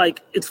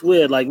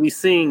weird. Like, we've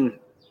seen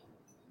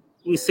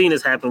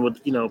this happen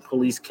with,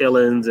 police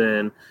killings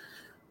and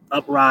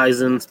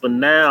uprisings, but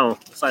now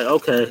it's like,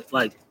 okay,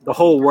 like the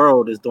whole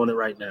world is doing it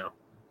right now.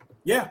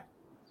 Yeah.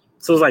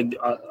 So it's like,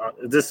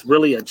 is this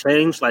really a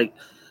change? Like,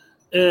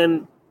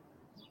 and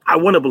I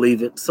want to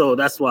believe it. So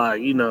that's why,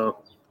 I'm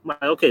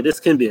like, okay, this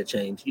can be a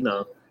change.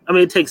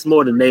 It takes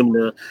more than naming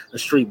the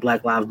street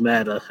Black Lives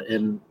Matter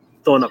and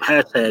throwing up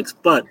hashtags,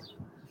 but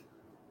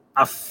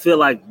I feel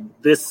like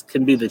this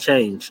can be the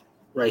change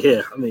right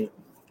here.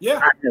 Yeah,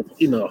 I have,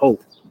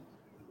 hope.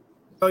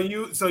 So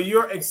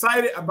you're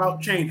excited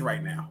about change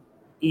right now?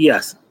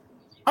 Yes.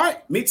 All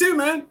right, me too,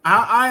 man.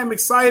 I am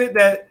excited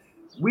that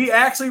we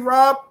actually,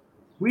 Rob,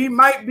 we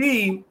might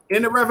be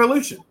in a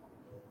revolution.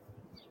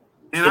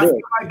 And I feel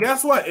like,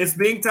 guess what? It's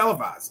being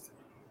televised.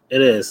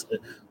 It is.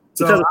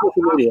 Because of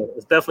social media.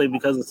 It's definitely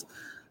because it's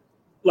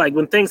like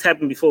when things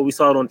happen before, we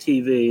saw it on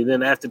TV,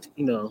 then after,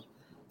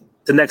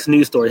 the next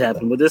news story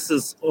happened. But this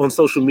is on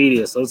social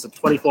media, so it's a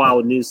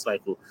 24-hour news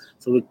cycle.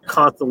 So we're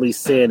constantly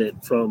seeing it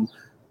from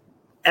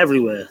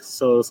everywhere.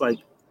 So it's like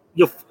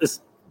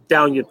it's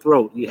down your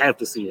throat. You have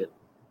to see it.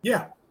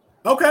 Yeah.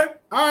 Okay.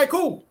 All right,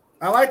 cool.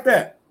 I like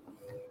that.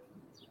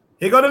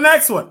 Here go the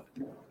next one.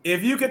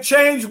 If you could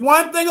change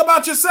one thing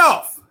about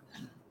yourself,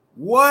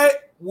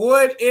 what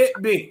would it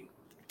be?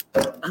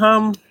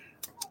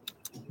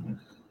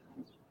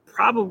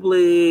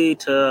 Probably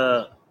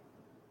to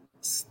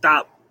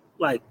stop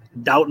like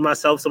doubting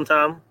myself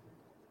sometime,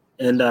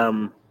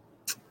 and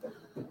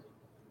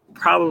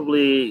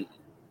probably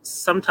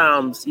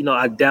sometimes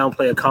I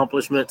downplay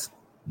accomplishments,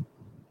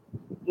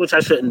 which I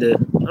shouldn't do.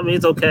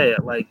 It's okay.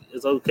 Like,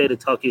 it's okay to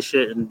talk your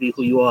shit and be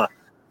who you are.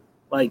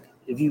 Like,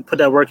 if you put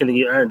that work in and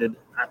you earned it,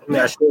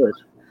 I should.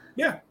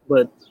 Yeah.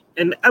 But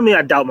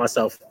I doubt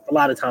myself a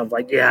lot of times.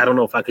 Like, yeah, I don't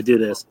know if I could do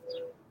this.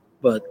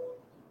 But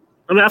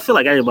I mean, I feel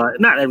like everybody,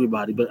 not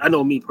everybody, but I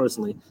know me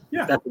personally.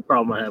 Yeah. That's the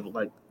problem I have with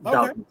like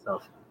doubting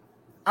myself.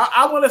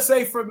 I want to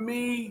say for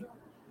me,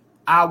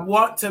 I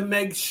want to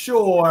make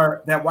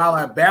sure that while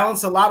I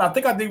balance a lot, I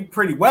think I do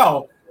pretty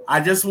well. I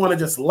just want to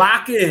just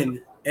lock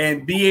in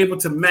and be able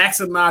to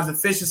maximize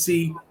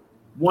efficiency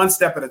one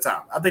step at a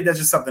time. I think that's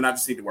just something I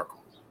just need to work on.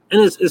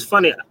 And it's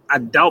funny, I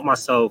doubt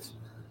myself,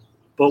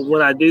 but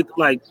when I do,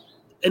 like,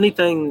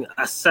 anything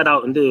I set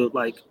out and do,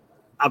 like,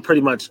 I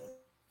pretty much.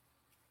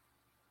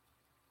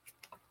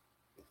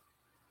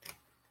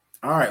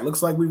 All right,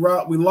 looks like we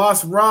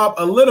lost Rob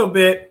a little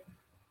bit.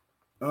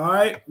 All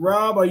right,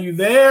 Rob, are you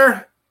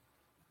there?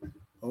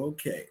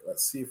 Okay,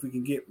 let's see if we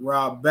can get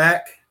Rob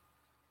back.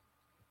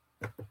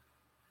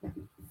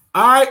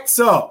 All right,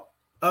 so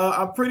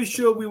I'm pretty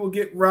sure we will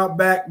get Rob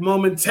back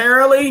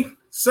momentarily.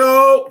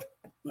 So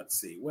let's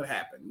see what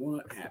happened.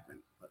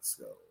 Let's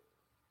go.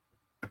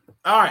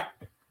 All right,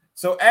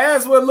 so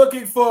as we're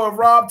looking for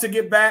Rob to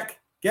get back,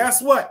 guess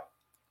what?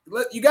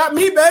 You got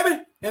me,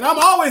 baby, and I'm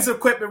always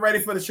equipped and ready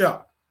for the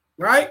show,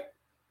 right?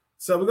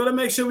 So we're gonna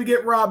make sure we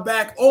get Rob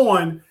back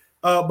on.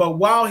 But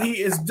while he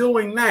is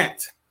doing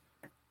that,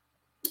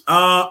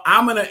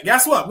 I'm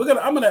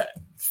gonna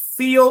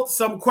field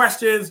some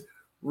questions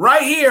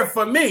right here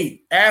for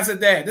me as a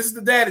dad. This is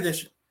the dad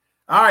edition.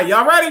 All right,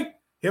 y'all ready?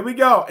 Here we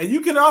go. And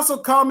you can also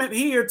comment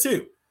here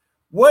too.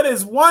 What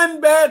is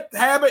one bad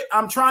habit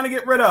I'm trying to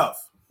get rid of?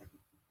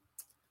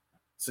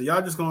 So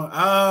y'all just going,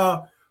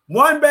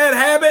 one bad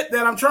habit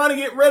that I'm trying to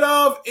get rid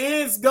of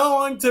is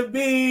going to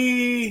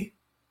be,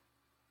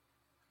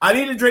 I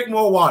need to drink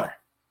more water.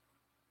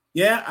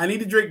 Yeah, I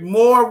need to drink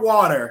more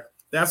water.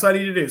 That's what I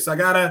need to do. So I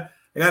gotta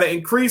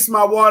increase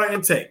my water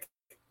intake.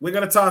 We're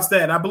gonna toss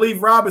that. I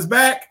believe Rob is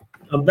back.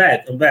 I'm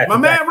back. My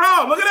man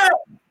Rob, look at that.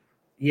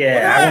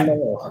 Yeah, I don't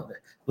know.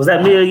 Was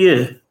that me or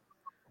you?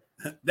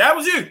 That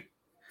was you. You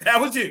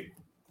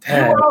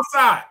Damn. were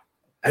outside.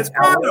 It's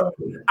fine.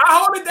 I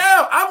hold it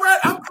down.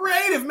 I'm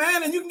creative,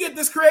 man, and you can get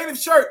this creative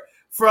shirt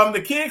from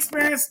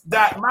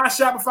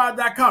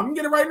thekeyexperience.myshopify.com. You can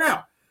get it right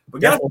now.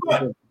 But guess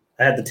what?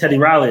 I had the Teddy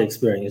Riley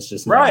experience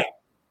just now. Right.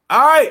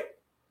 All right.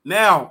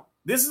 Now,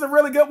 this is a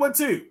really good one,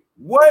 too.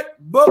 What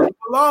book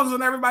belongs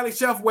on everybody's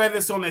shelf, whether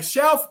it's on their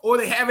shelf or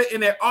they have it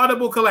in their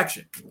Audible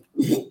collection?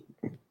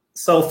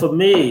 So for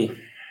me,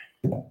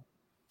 me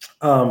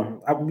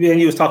and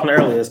you was talking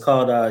earlier. It's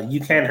called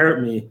You Can't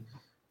Hurt Me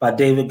by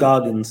David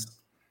Goggins.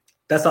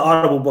 That's an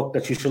Audible book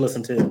that you should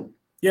listen to.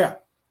 Yeah.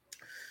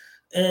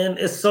 And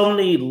it's so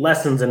many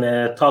lessons in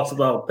there. It talks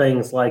about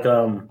things like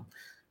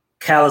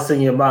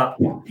callousing your mouth.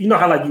 You know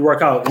how like you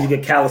work out and you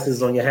get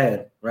calluses on your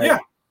hand, right? Yeah.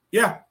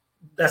 Yeah.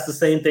 That's the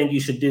same thing you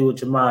should do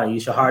with your mind. You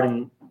should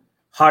harden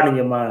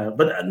your mind,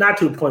 but not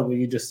to a point where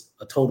you're just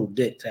a total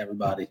dick to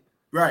everybody.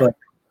 Right. But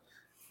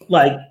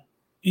like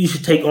you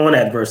should take on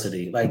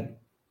adversity. Like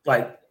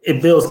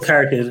it builds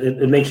character.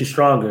 It makes you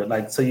stronger.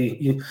 Like so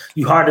you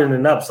harden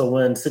it up so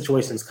when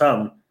situations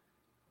come,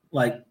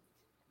 like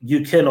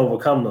you can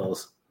overcome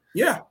those.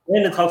 Yeah.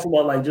 And it talks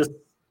about like just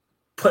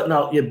putting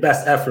out your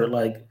best effort.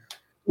 Like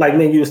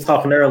me and you was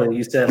talking earlier.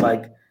 You said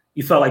like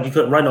you felt like you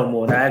couldn't run no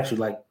more. And I actually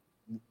like,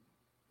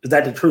 is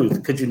that the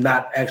truth? Could you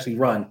not actually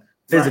run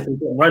physically?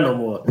 Couldn't run no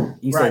more?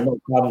 You said no,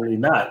 probably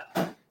not.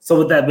 So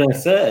with that being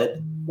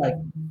said, like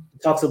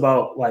it talks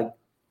about like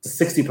the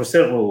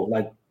 60% rule.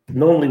 Like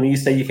normally when you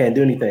say you can't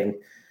do anything,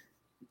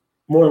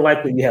 more than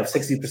likely you have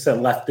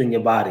 60% left in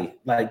your body,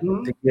 like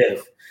to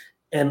give.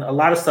 And a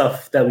lot of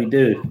stuff that we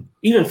do,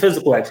 even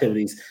physical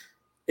activities,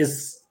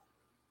 it's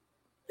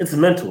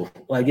mental.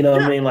 Like, you know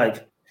what I mean?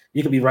 Like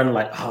you could be running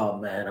like, oh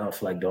man, I don't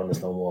feel like doing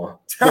this no more.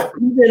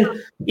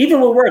 even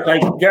with work,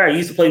 like Gary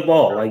used to play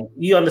ball. Like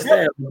you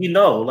understand, you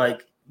know,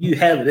 like you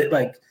have it.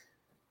 Like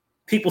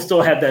people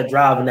still have that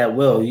drive and that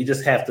will. You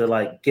just have to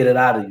like get it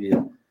out of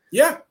you.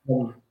 Yeah.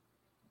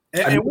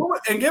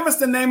 And give us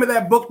the name of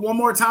that book one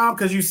more time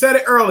because you said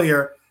it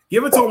earlier.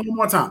 Give it to him one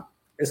more time.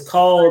 It's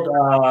called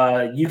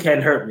You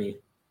Can't Hurt Me.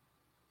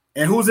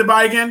 And who's it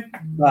by again?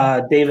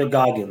 David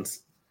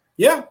Goggins.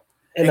 Yeah.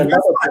 And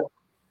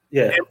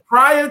and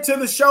prior to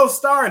the show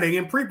starting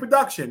in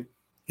pre-production,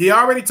 he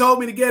already told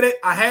me to get it.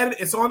 I had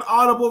it. It's on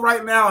Audible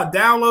right now. I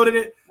downloaded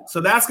it.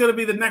 So that's going to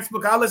be the next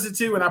book I listen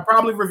to, and I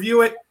probably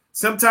review it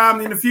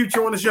sometime in the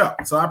future on the show.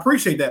 So I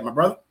appreciate that, my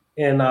brother.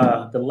 And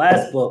the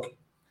last book,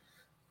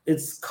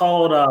 it's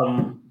called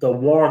The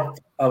Warmth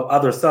of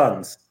Other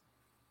Suns.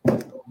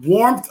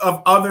 Warmth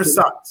of Other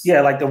Suns. Yeah,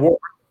 like the warmth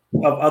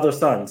of other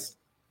suns.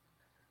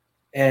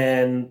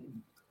 And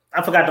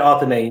I forgot the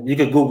author name. You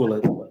could Google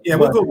it. Yeah,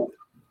 we'll Google it.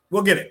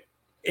 We'll get it.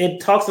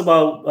 It talks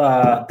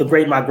about the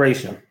Great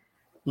Migration.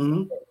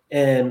 Mm-hmm.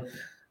 And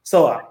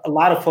so a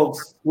lot of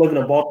folks living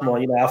in Baltimore,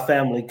 you know, our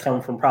family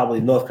come from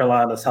probably North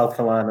Carolina, South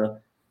Carolina,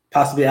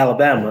 possibly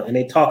Alabama. And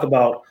they talk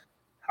about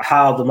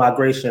how the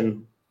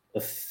migration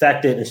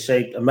affected and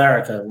shaped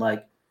America.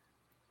 Like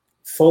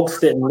folks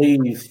didn't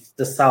leave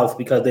the South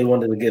because they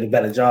wanted to get a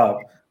better job.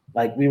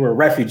 Like we were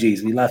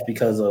refugees. We left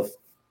because of,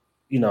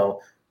 you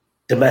know,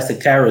 domestic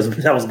terrorism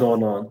that was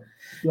going on.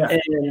 Yeah.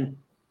 And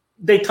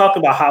they talk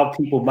about how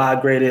people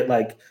migrated,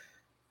 like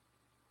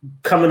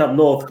coming up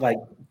north, like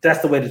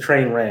that's the way the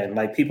train ran.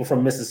 Like people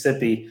from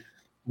Mississippi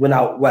went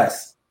out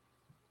west,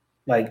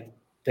 like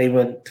they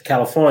went to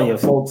California.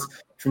 Folks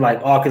from like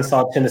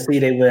Arkansas, Tennessee,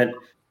 they went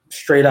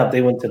straight up.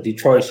 They went to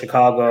Detroit,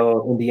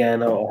 Chicago,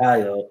 Indiana,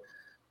 Ohio.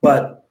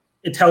 But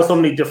it tells so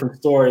many different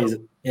stories.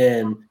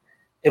 And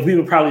if we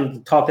would probably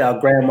talk to our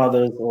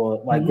grandmothers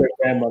or like great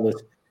grandmothers,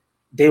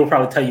 they would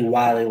probably tell you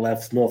why they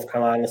left North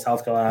Carolina,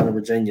 South Carolina,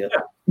 Virginia.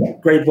 Yeah.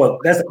 Great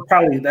book. That's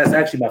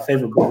actually my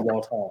favorite book of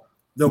all time.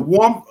 The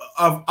Warmth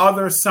of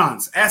Other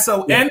Suns.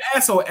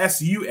 SONS or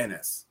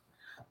SUNS?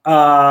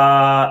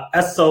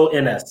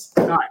 SONS.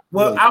 All right.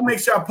 Well, I'll make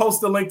sure I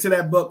post the link to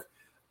that book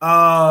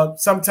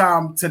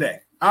sometime today.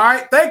 All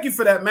right. Thank you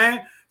for that,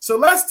 man. So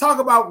let's talk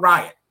about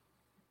RIOT.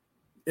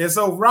 And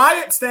so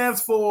RIOT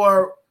stands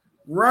for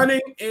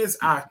Running is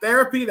Our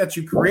Therapy that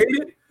you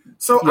created.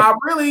 So I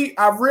really,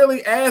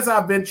 as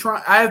I've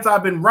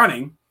been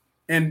running,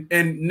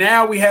 and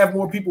now we have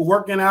more people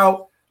working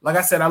out. Like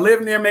I said, I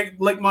live near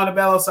Lake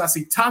Montebello, so I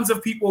see tons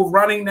of people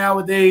running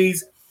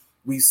nowadays.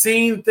 We've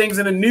seen things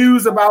in the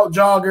news about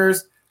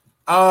joggers.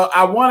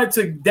 I wanted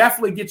to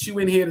definitely get you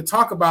in here to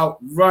talk about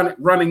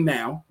running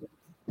now.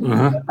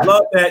 Mm-hmm. I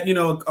love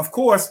that, of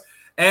course,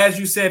 as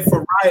you said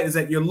for RIOT, is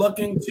that you're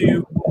looking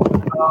to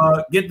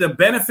get the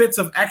benefits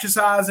of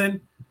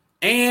exercising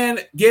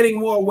and getting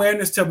more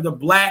awareness to the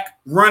Black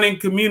running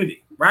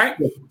community, right?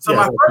 So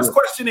my first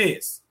question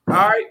is, all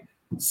right,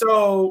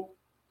 so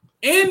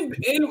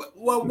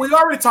well, we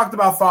already talked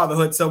about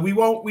fatherhood, so we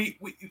won't.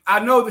 I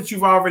know that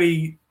you've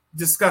already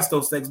discussed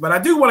those things, but I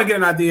do want to get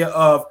an idea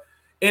of,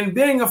 in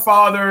being a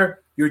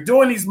father, you're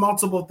doing these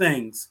multiple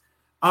things.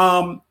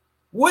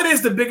 What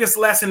is the biggest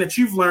lesson that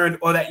you've learned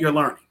or that you're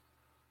learning?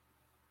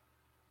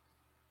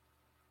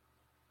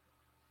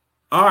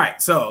 All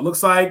right, so it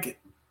looks like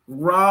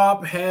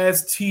Rob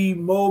has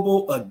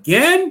T-Mobile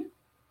again.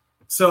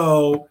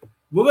 So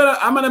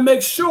I'm gonna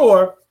make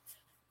sure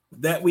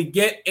that we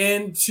get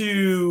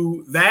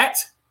into that.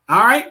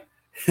 All right.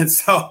 And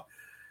so,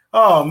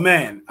 oh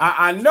man,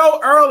 I know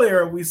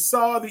earlier we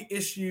saw the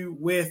issue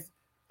with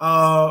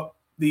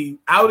the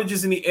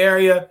outages in the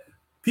area.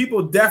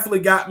 People definitely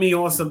got me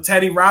on some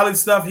Teddy Riley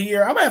stuff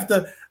here. I might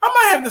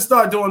have to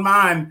start doing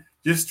mine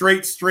just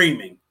straight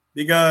streaming,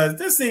 because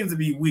this seems to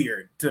be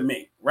weird to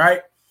me,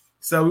 right?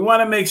 So we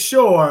want to make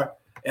sure,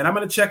 and I'm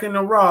going to check in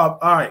on Rob.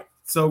 All right.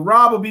 So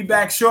Rob will be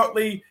back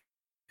shortly.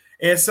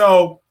 And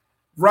so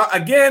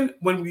again,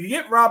 when we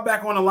get Rob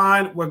back on the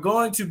line, we're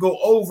going to go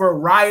over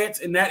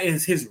RIOT, and that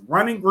is his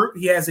running group.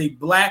 He has a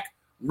Black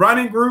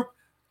running group,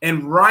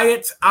 and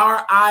RIOT,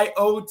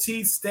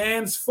 RIOT,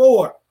 stands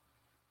for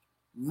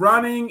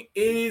Running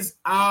is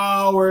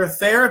Our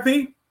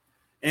Therapy.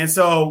 And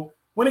so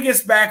when he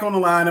gets back on the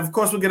line, of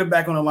course, we'll get him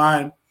back on the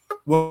line.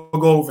 We'll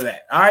go over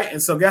that. All right.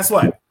 And so guess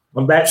what?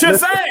 I'm back.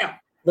 Shazam!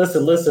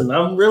 Listen.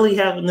 I'm really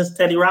having this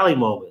Teddy Riley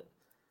moment.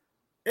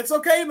 It's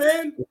okay,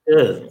 man.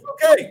 It's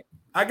okay.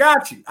 I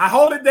got you. I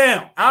hold it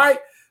down. All right.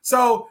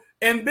 So,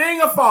 in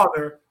being a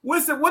father,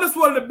 what is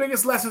one of the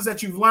biggest lessons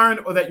that you've learned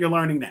or that you're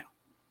learning now?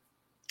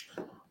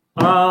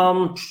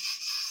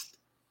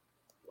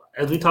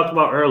 As we talked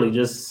about earlier,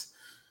 just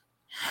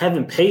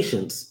having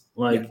patience,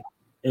 and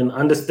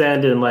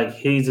understanding,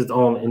 he's his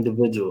own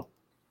individual.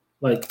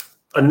 Like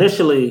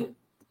initially,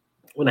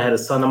 when I had a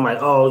son, I'm like,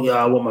 oh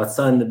yeah, I want my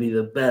son to be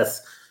the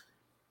best,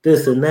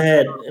 this and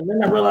that, and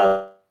then I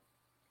realized,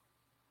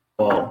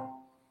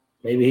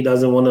 maybe he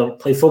doesn't want to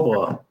play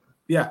football.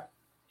 Yeah.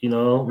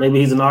 Maybe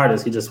he's an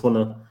artist. He just want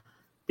to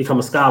become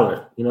a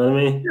scholar. You know what I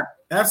mean?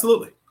 Yeah,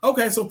 absolutely.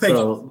 Okay, so patience.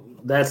 So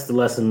that's the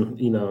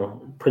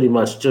lesson, pretty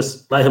much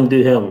just let him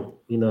do him,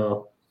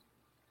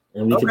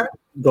 and we can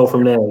go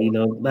from there,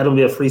 let him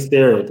be a free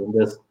spirit and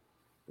just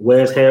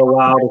wear his hair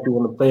wild if you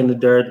want to play in the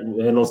dirt and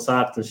wear no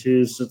socks and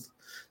shoes.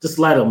 Just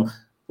let him.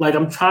 Like,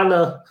 I'm trying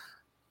to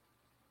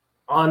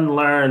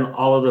unlearn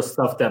all of the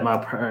stuff that my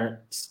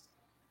parents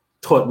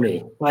taught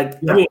me. I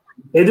mean,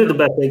 they did the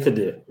best they could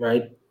do,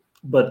 right?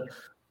 But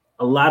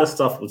a lot of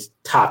stuff was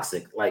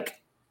toxic.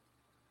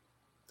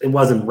 It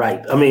wasn't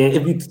right. I mean,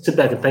 if you sit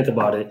back and think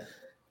about it,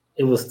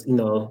 it was,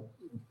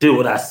 do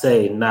what I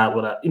say, not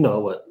what I,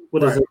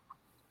 what is it?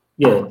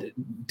 Yeah,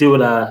 do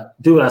what I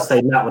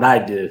say, not what I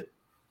do.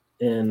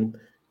 And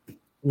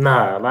a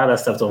lot of that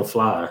stuff don't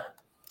fly.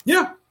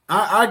 Yeah,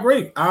 I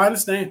agree. I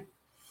understand.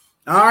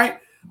 All right.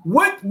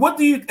 What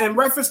do you, in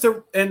reference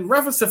to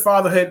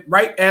fatherhood,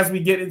 right, as we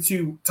get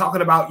into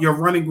talking about your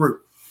running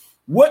group,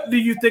 what do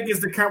you think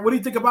what do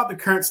you think about the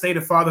current state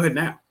of fatherhood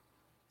now?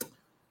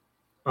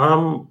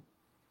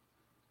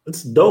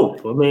 It's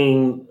dope. I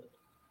mean,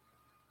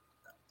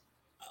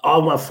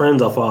 all my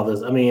friends are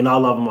fathers. I mean,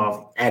 all of them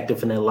are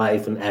active in their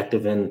life and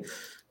active in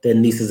their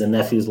nieces and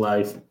nephews'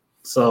 life.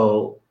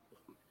 So,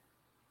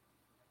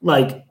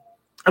 I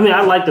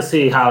like to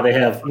see how they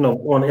have,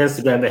 on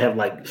Instagram, they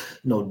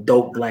have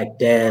dope Black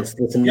dads,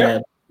 this and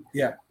that.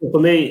 Yeah. For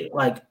me,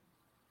 I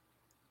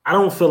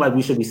don't feel like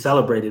we should be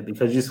celebrated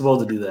because you're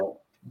supposed to do that.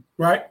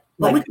 Right.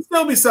 But we can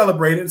still be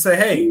celebrated and say,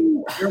 hey,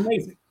 you're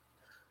amazing.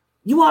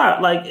 You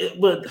are like,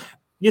 but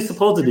you're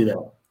supposed to do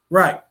that.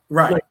 Right.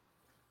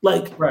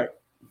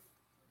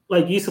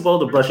 Like you're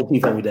supposed to brush your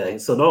teeth every day.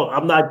 So no,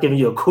 I'm not giving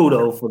you a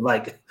kudo for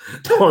like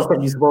doing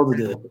something you're supposed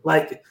to do.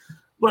 Like,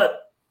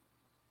 but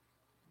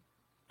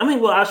I mean,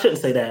 well, I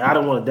shouldn't say that. I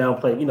don't want to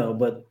downplay,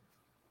 but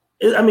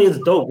it's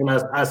dope when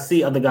I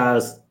see other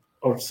guys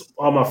or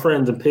all my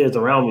friends and peers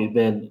around me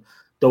being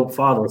dope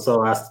fathers.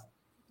 So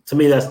to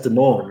me, that's the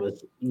norm.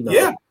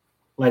 Yeah.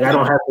 Like I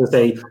don't have to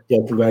say,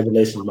 "Yo,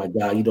 congratulations, my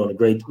guy, you're doing a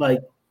great." Like,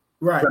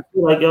 right.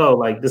 Like, yo,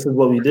 like this is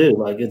what we do.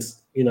 Like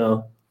it's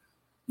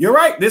You're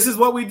right. This is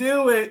what we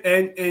do,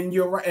 and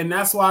you're right, and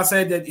that's why I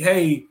said that.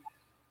 Hey,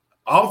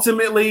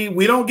 ultimately,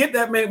 we don't get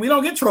that many. We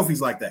don't get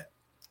trophies like that.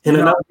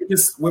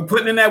 We're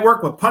putting in that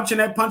work. We're punching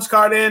that punch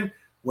card in.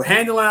 We're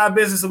handling our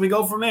business, and we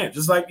go from there.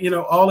 Just like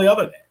all the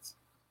other days.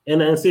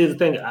 And see the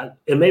thing,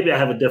 and maybe I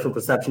have a different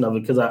perception of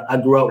it because I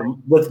grew up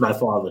with my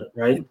father,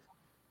 right?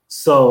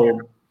 So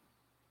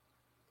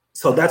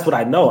that's what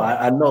I know.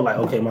 I know, like,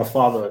 okay, my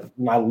father.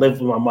 I lived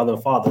with my mother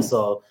and father,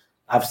 so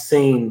I've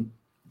seen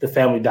the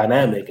family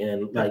dynamic,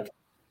 and like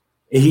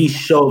he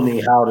showed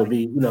me how to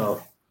be,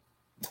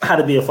 how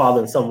to be a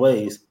father in some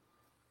ways.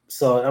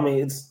 So I mean,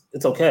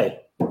 it's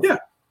okay. Yeah.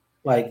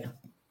 Like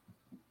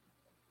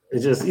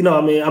it's just,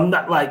 I'm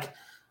not like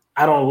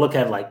I don't look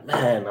at it like,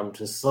 man, I'm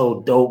just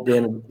so dope.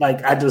 And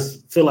like I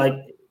just feel like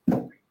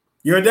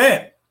you're a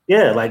dad.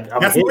 Yeah, like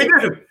that's what we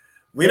do.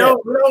 We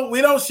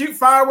don't shoot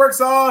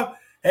fireworks off.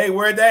 Hey,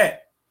 we're a dad.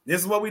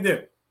 This is what we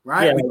do,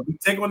 right? Yeah. We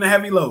take on the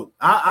heavy load.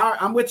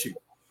 I'm with you.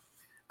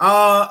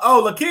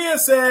 Lakia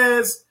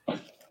says,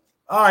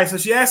 all right, so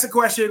she asked a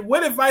question.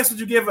 What advice would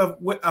you give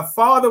a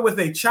father with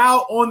a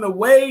child on the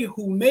way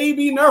who may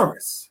be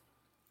nervous?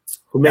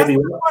 That's a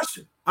good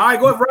question. All right,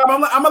 go ahead, Rob.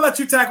 I'm going to let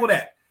you tackle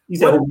that. You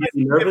said who might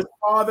be nervous? A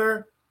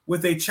father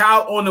with a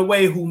child on the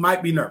way who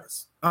might be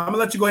nervous. I'm going to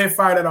let you go ahead and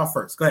fire that off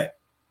first. Go ahead.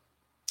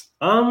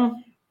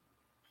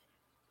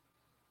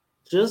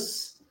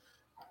 Just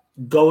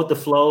go with the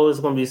flow. There's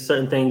going to be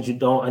certain things you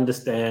don't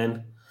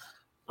understand.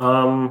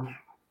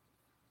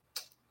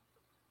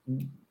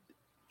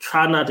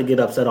 Try not to get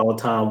upset all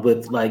the time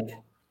with like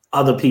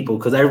other people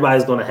because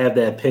everybody's going to have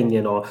their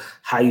opinion on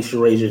how you should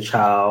raise your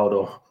child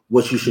or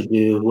what you should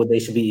do, what they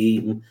should be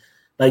eating.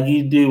 Like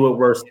you do what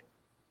works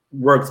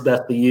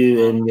best for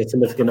you and your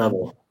significant other.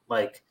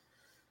 Like,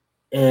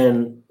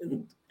 and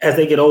as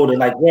they get older,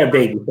 like they're a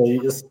baby, so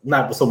it's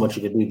not so much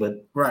you can do.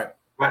 But right.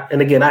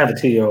 And again, I have a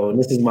 2-year-old, and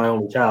this is my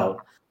only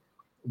child.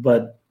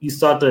 But you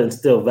start to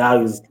instill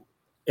values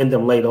in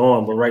them later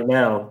on. But right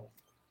now,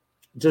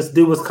 just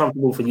do what's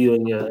comfortable for you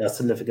and your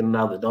significant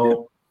other.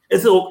 Don't.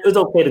 It's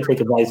okay to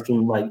take advice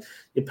from like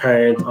your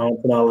parents,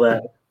 aunts, and all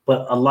that.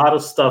 But a lot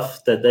of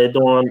stuff that they're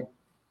doing,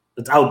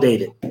 it's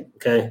outdated.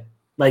 Okay,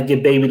 like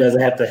your baby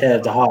doesn't have to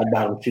have the hard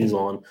bottom shoes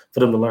on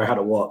for them to learn how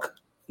to walk.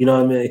 You know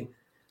what I mean?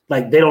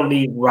 Like they don't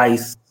need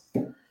rice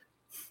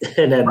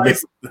and that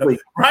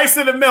rice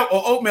in the milk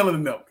or oatmeal in the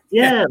milk.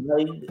 Yeah,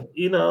 like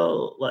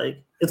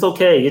like it's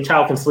okay. Your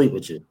child can sleep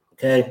with you.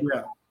 Okay,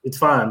 yeah, it's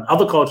fine.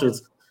 Other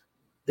cultures,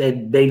 they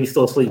baby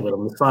still sleep with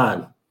them. It's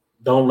fine.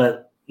 Don't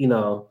let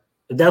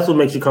if that's what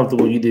makes you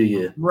comfortable, you do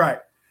you. Right.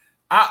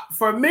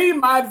 For me,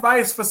 my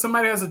advice for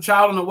somebody who has a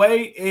child on the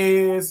way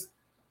is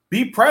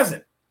be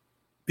present.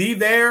 Be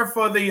there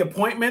for the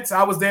appointments.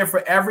 I was there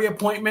for every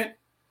appointment.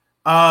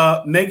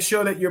 Make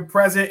sure that you're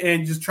present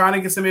and just trying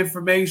to get some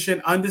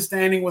information,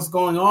 understanding what's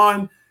going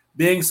on,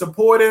 being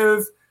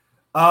supportive.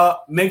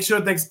 Make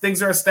sure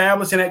things are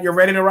established and that you're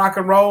ready to rock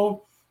and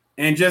roll.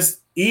 And just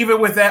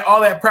even with that,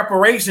 all that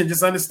preparation,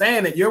 just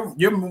understand that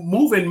you're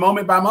moving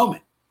moment by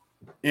moment.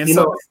 And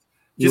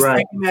just right.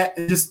 thinking that,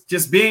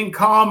 just being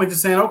calm and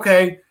just saying,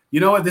 okay, you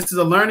know what, this is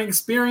a learning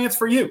experience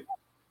for you.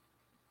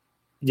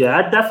 Yeah,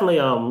 I definitely.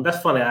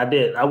 That's funny.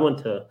 I went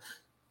to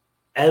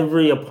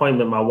every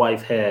appointment my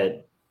wife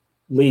had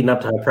leading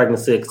up to her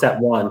pregnancy, except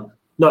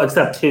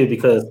two,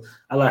 because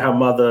I let her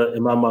mother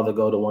and my mother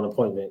go to one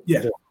appointment.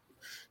 Yeah.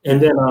 And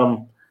then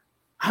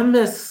I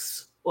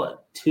missed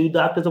 2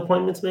 doctor's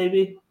appointments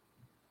maybe.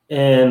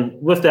 And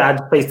with that, I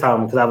just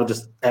FaceTime because I was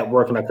just at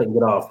work and I couldn't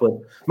get off. But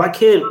my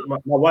kid, my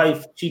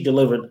wife, she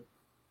delivered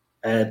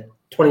at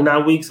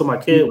 29 weeks. So my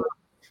kid,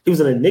 he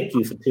was in a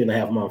NICU for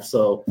 2.5 months.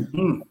 So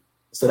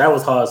so that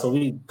was hard. So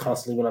we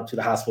constantly went up to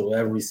the hospital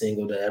every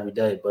single day, every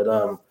day. But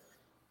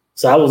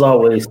so I was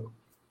always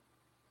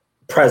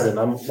present.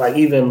 I'm like,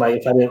 even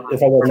like if I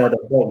wasn't at the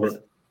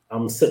appointment,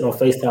 I'm sitting on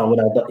FaceTime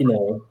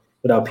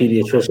with our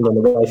pediatrician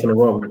and the wife in the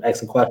room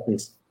asking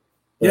questions.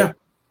 But yeah,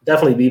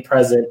 definitely be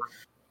present.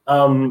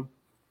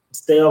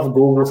 Stay off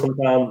Google.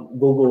 Sometimes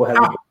Google will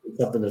have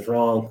something that's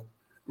wrong.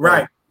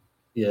 Right.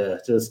 Yeah.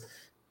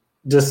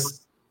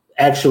 Just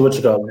ask you what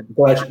you go.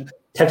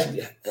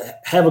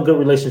 Have a good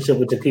relationship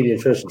with your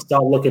pediatrician.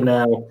 Start looking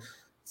now.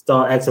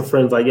 Start asking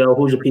friends like, "Yo,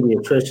 who's your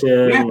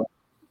pediatrician?" Yeah,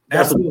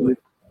 absolutely.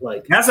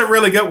 That's a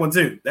really good one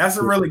too. That's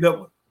a really good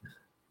one.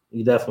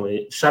 You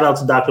definitely shout out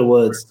to Dr.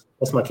 Woods.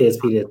 That's my kid's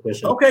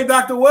pediatrician. Okay,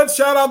 Dr. Woods.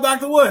 Shout out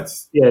Dr.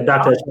 Woods. Yeah,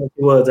 Dr.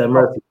 Woods at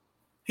Murphy.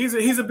 He's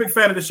a big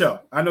fan of the show.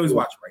 I know he's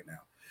watching right now.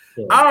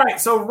 All right.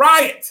 So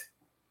RIOT.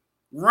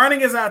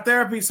 Running is our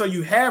therapy. So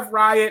you have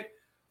RIOT.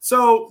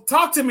 So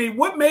talk to me.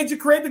 What made you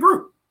create the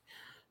group?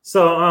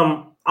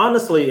 So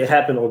honestly, it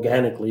happened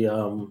organically.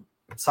 So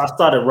I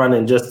started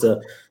running just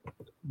to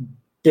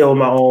deal with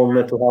my own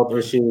mental health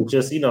issues,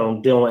 just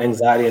dealing with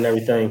anxiety and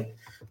everything.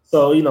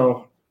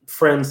 So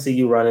friends see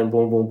you running,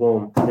 boom, boom,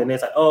 boom, and then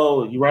it's like,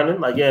 oh, you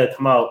running? Like, yeah,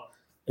 come out.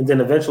 And then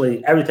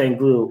eventually everything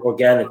grew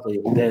organically,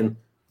 and then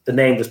the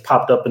name just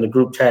popped up in the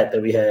group chat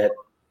that we had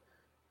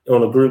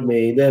on a group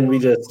me. Then we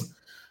just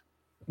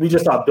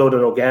started building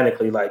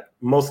organically. Like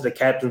most of the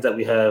captains that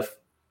we have,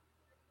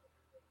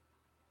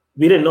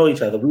 we didn't know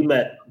each other. We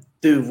met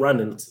through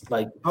running,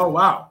 like Oh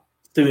wow,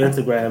 through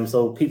Instagram.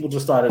 So people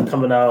just started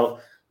coming out.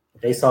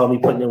 They saw me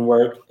putting in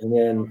work, and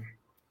then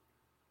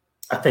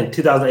I think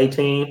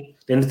 2018.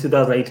 Then in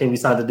 2018, we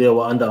signed a deal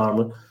with Under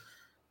Armour,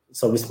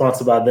 so we're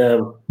sponsored by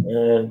them.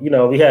 And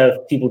we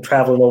have people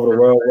traveling over the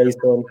world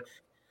racing.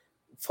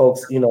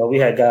 Folks, we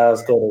had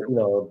guys go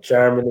to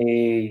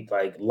Germany,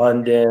 like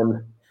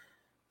London.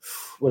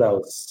 What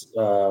else?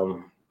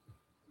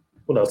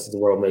 What else is the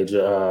world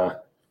major?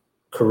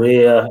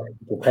 Korea,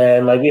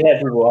 Japan. Like we had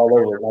people all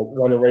over, like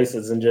running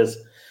races and just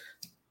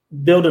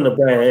building a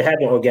brand. It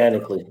happened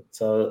organically,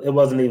 so it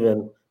wasn't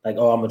even like,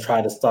 oh, I'm gonna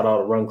try to start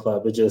out a run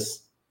club. It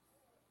just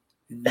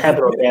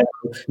happened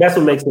organically. That's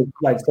what makes it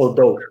like so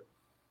dope.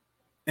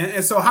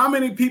 And so, how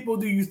many people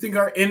do you think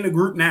are in the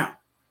group now?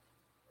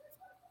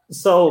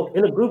 So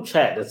in a group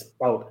chat, there's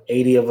about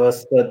 80 of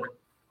us, but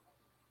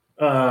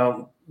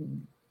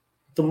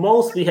the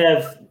most we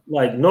have,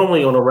 like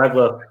normally on a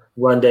regular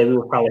run day, we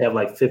would probably have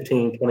like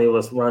 15, 20 of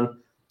us run.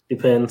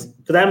 Depends.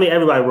 Because I mean,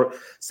 everybody,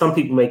 some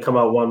people may come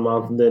out 1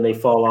 month and then they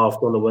fall off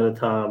during the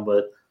wintertime,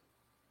 but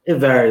it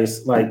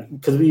varies. Like,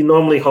 because we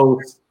normally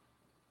host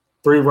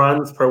 3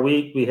 runs per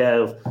week. We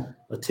have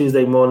a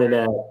Tuesday morning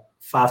at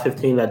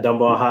 5:15 at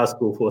Dunbar High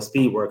School for a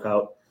speed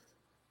workout.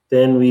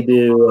 Then we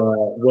do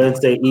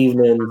Wednesday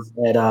evenings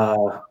at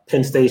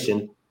Penn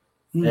Station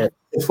at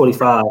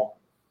 6:45.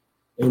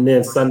 And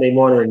then Sunday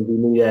morning we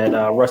meet at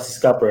Rusty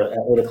Scupper at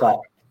 8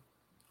 o'clock.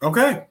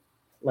 Okay.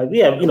 Like we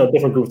have,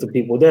 different groups of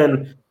people.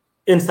 Then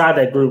inside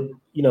that group,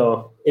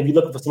 if you're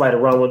looking for somebody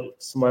to run with,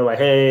 somebody like,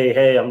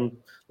 hey, I'm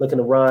looking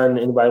to run.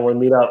 Anybody want to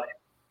meet up?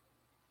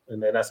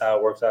 And then that's how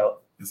it works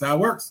out. That's how it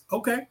works.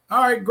 Okay.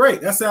 All right.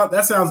 Great. That sounds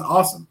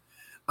awesome.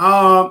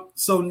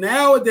 So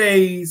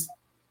nowadays,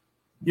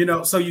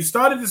 so you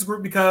started this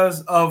group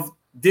because of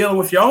dealing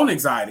with your own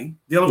anxiety,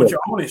 dealing with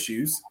your own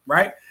issues,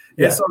 right?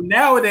 Yeah. And so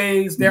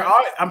nowadays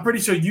I'm pretty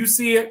sure you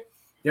see it.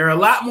 There are a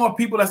lot more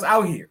people that's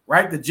out here,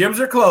 right? The gyms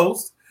are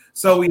closed.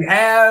 So we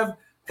have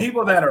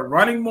people that are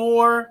running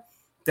more,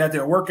 that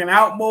they're working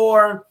out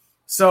more.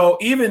 So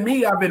even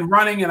me, I've been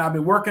running and I've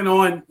been working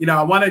on,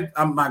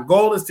 my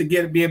goal is to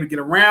be able to get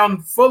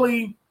around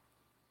fully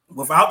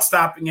without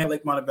stopping at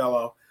Lake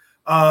Montebello.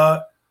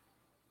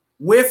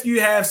 If you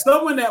have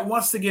someone that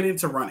wants to get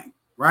into running,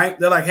 right?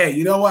 They're like, hey,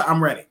 you know what?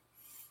 I'm ready.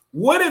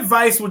 What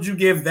advice would you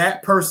give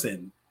that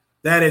person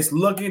that is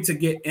looking to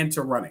get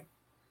into running?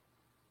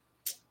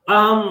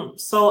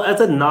 So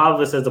as a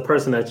novice, as a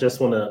person that just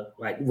want to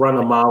like run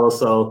a mile or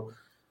so,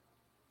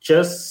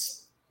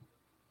 just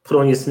put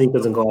on your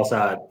sneakers and go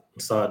outside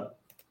and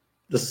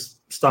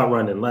start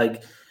running.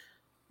 Like,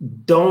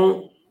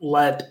 don't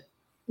let,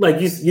 like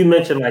you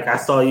mentioned, like I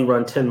saw you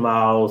run 10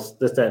 miles,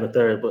 this, that, and the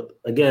third. But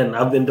again,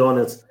 I've been doing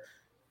this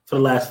for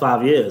the last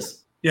 5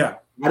 years. Yeah.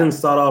 I didn't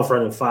start off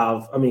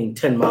running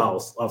 10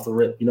 miles off the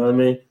rip. You know what I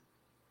mean?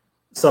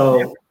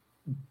 So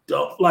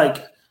don't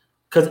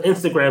because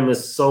Instagram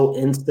is so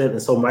instant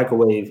and so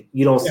microwave,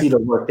 you don't see the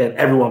work that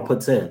everyone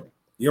puts in.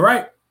 You're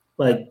right.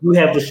 Like you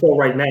have the show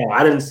right now.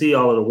 I didn't see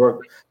all of the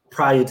work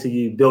prior to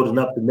you building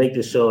up to make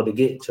the show, to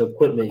get your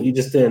equipment. You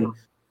just didn't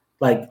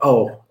like,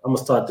 oh, I'm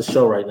gonna start the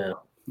show right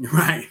now.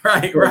 Right.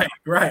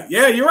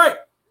 Yeah, you're right.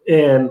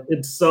 And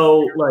it's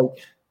so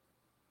like,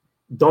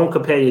 don't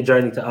compare your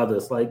journey to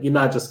others. Like you're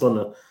not just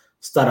gonna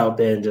start out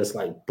there and just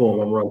like, boom,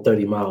 I'm running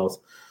 30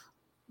 miles.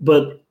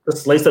 But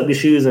just lace up your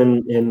shoes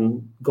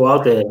and go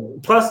out there.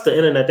 Plus the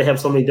internet, they have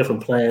so many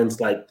different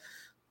plans. Like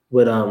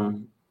with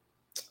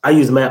I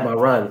use Map My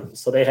Run.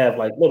 So they have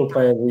like little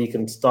plans where you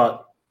can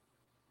start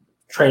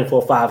train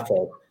for a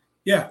 5K.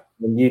 Yeah.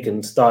 And you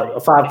can start a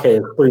 5K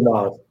is 3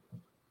 miles.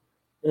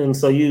 And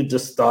so you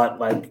just start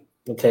like,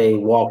 okay,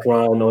 walk,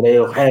 run, or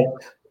they'll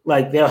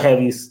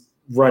have you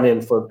run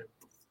in for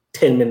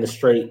 10 minutes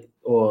straight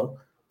or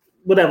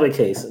whatever the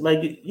case.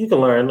 Like you can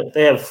learn.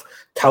 They have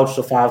Couch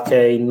to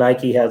 5K.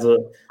 Nike has a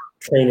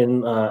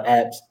training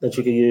apps that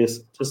you can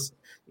use. Just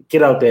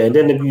get out there. And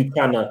then if you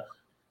kind of,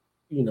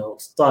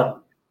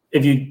 start,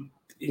 if you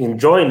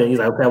enjoying it, you're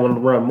like, okay, I want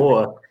to run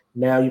more.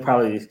 Now you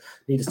probably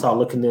need to start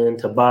looking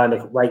into buying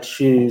the right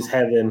shoes,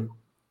 having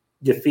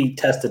your feet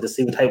tested to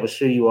see what type of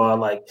shoe you are.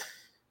 Like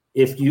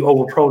if you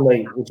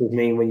overpronate, which would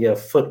mean when your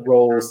foot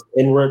rolls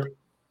inward,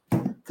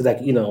 because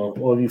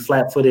or if you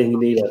flat footed and you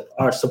need an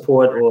arch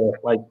support, or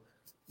like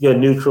you're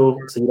neutral,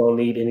 so you don't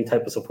need any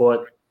type of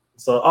support.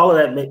 So all of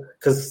that,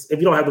 because if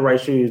you don't have the right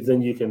shoes,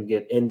 then you can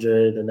get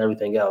injured and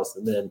everything else,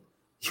 and then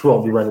you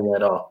won't be running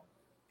at all.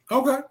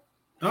 Okay.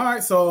 All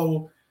right.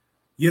 So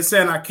you're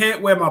saying I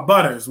can't wear my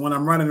butters when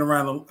I'm running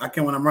around.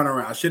 When I'm running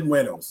around. I shouldn't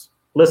wear those.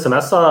 Listen, I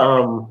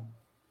saw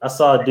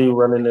a dude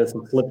running in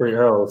some slippery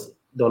arrows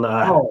during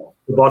the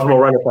Baltimore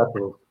Running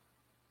Festival.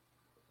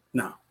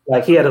 No.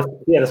 Like he had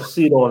a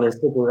suit on and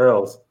slippery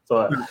arrows.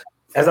 So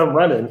as I'm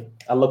running,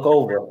 I look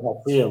over, I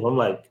see him. I'm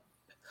like,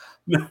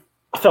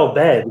 I felt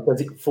bad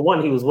because for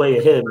one, he was way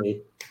ahead of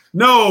me.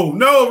 No,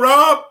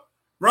 Rob,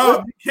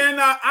 you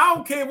cannot. I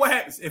don't care what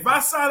happens. If I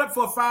sign up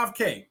for a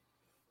 5K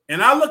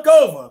and I look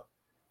over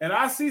and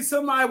I see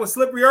somebody with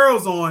slippery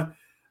arrows on,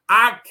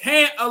 I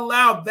can't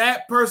allow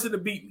that person to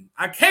beat me.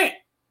 I can't.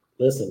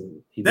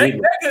 Listen, they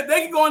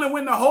can go in and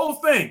win the whole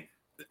thing.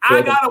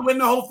 I gotta win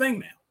the whole thing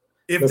now.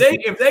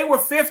 If they were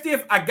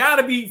 50th, I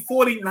gotta be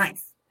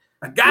 49th.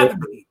 I got to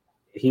be.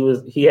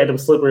 He had them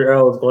slippery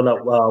arrows going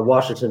up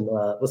Washington.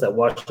 What's that?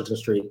 Washington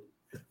Street.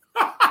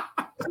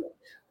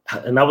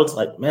 And I was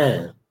like,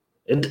 man,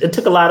 it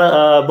took a lot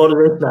of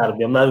motivation out of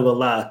me. I'm not even gonna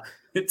lie.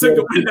 It took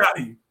a wind out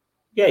of you.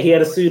 Yeah, he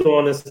had a suit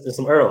on and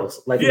some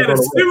arrows. Like he had a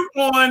suit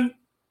on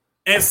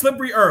and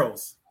slippery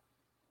arrows.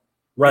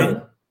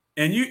 Running.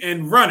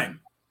 And running.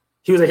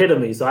 He was ahead of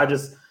me, so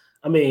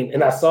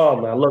and I saw him.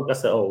 And I looked. I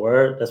said, "Oh,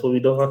 word, that's what we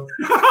doing."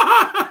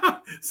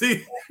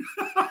 See,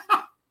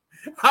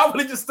 I would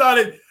have just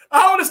started.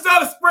 I would have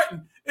started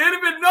sprinting. It'd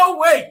have been no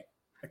way.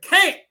 I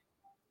can't.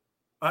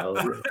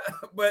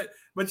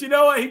 But you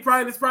know what?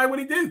 That's probably what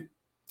he do.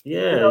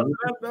 Yeah,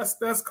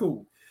 that's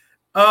cool.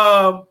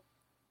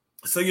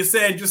 So you're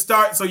saying just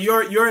start. So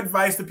your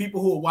advice to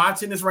people who are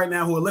watching this right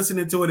now, who are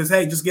listening to it, is,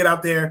 hey, just get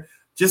out there,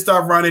 just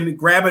start running,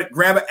 grab an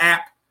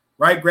app,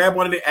 right? Grab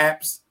one of the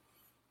apps.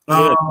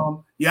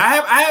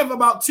 I have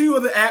about 2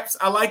 of the apps.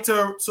 I like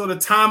to sort of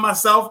time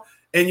myself.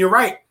 And you're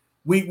right.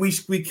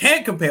 We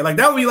can't compare. Like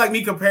that would be like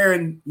me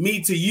comparing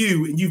me to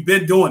you, and you've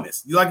been doing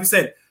this. Like you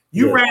said,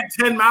 you ran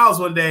 10 miles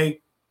one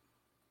day.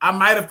 I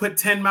might have put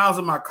 10 miles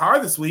in my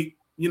car this week.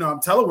 I'm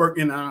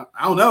teleworking.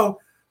 I don't know,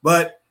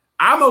 but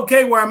I'm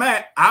okay where I'm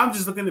at. I'm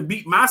just looking to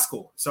beat my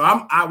score. So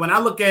when I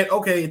look at,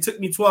 okay, it took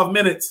me 12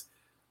 minutes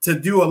to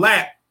do a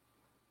lap.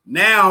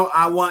 Now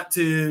I want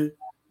to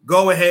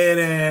go ahead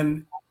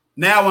and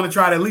now I want to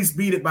try to at least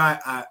beat it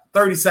by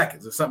 30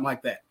 seconds or something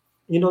like that.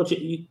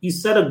 You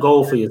set a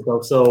goal for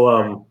yourself.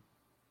 So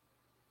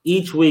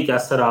each week I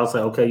set out, say,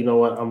 okay, you know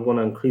what? I'm going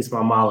to increase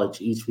my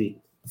mileage each week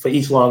for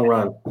each long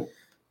run.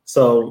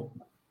 So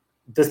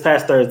this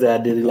past Thursday I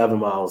did 11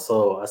 miles.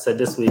 So I said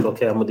this week,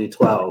 okay, I'm going to do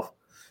 12.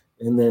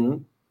 And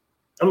then,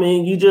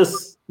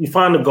 you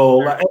find a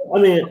goal.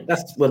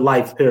 That's with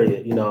life,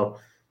 period,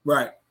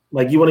 Right.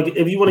 Like if you want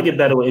to get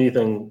better with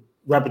anything,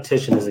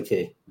 repetition is a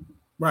key.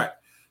 Right.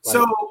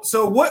 So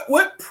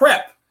what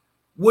prep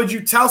would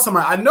you tell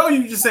somebody? I know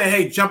you just say,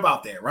 hey, jump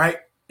out there, right?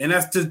 And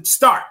that's to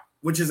start,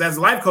 which is as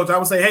a life coach, I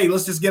would say, hey,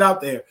 let's just get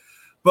out there.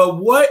 But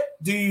what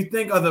do you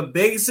think are the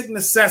basic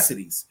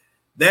necessities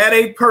that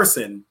a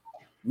person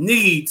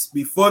needs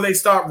before they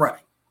start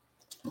running?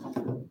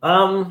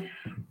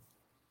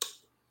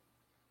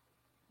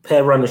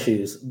 Pair of running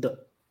shoes.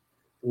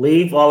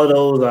 Leave all of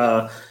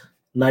those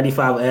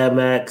 95 Air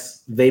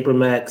Max, Vapor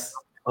Max,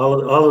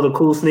 all of the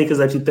cool sneakers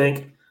that you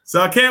think.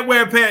 So I can't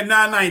wear a pair of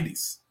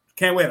 990s.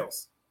 Can't wear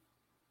those.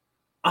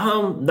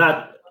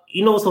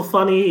 What's so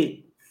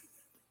funny?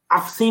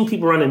 I've seen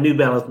people running New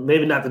Balance,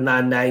 maybe not the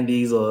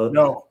 990s or.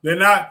 No, they're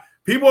not.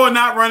 People are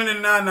not running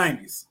in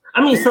 990s.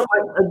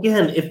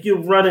 Again, if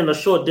you're running a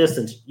short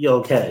distance, you're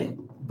okay.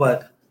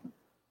 But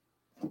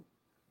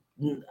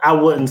I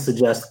wouldn't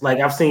suggest,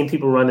 I've seen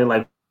people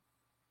running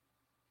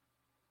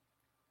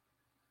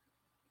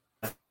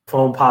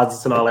foam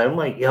posits and all that. I'm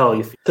like,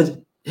 because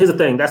here's the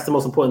thing. That's the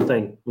most important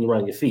thing when you're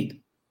running your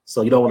feet.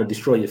 So you don't want to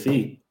destroy your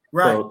feet.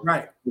 Right, so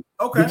right.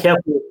 Okay. Be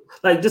careful.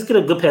 Just get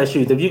a good pair of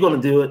shoes. If you're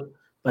going to do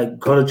it,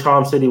 go to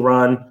Charm City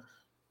Run,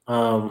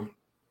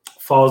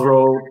 Falls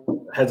Road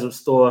has a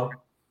store,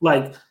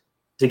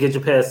 to get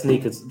your pair of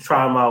sneakers,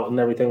 try them out and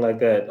everything like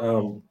that.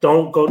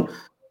 Don't go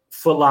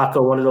Foot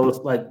Locker, one of those,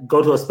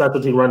 go to a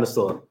specialty running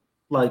store.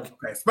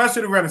 Okay,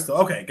 specialty running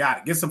store. Okay, got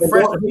it. Get some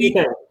fresh feet.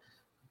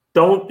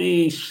 Don't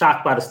be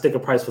shocked by the sticker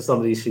price for some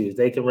of these shoes.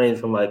 They can range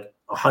from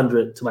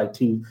 $100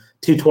 to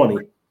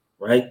 $220,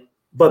 right?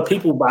 But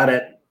people buy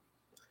that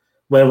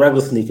wearing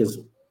regular sneakers.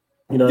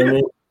 You know what I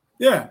mean?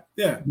 Yeah.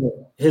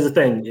 Here's the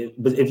thing.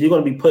 But if you're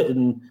going to be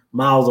putting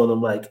miles on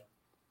them,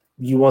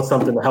 you want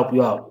something to help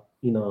you out,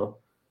 to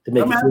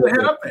make I'm you going to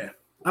head up there.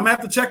 I'm going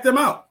to have to check them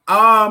out.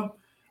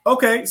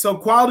 Okay, so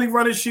quality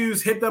running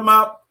shoes, hit them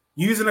up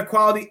using a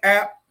quality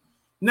app.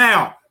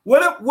 Now,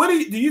 what do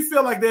you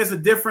feel like there's a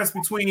difference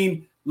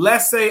between,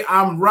 let's say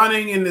I'm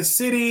running in the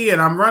city and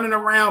I'm running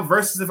around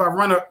versus if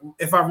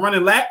I'm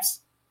running laps?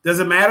 Does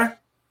it matter?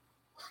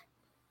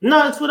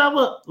 No, it's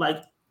whatever.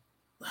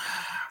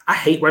 I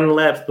hate running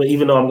laps, but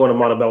even though I'm going to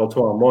Montebello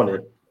tomorrow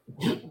morning,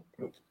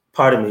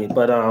 pardon me,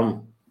 but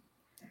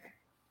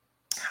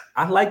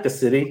I like the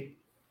city.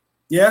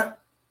 Yeah.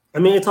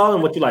 It's all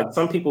in what you like.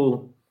 Some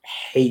people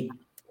hate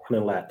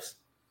running laps.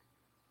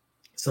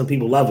 Some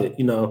people love it.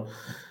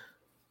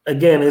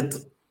 Again,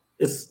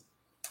 it's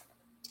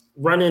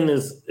running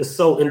is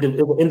so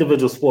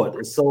individual sport.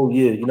 It's so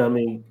you know what I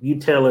mean? You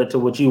tailor it to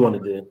what you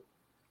want to do.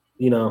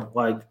 You know,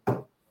 like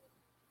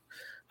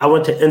I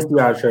went to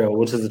NCR Trail,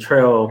 which is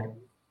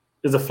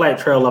a flat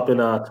trail up in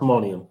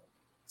Timonium.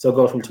 So it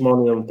goes from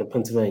Timonium to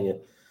Pennsylvania.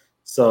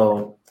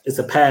 So it's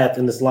a path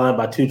and it's lined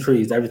by 2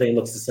 trees. Everything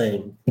looks the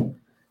same.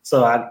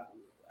 So I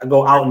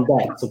go out and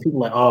back. So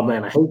people are like, oh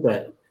man, I hate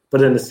that.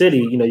 But in the city,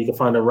 you know, you can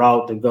find a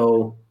route to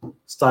go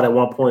start at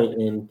one point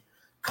and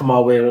come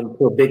all the way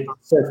to a big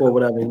circle or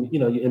whatever, and you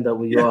know, you end up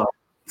where you are.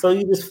 So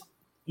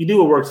you do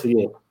what works for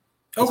you.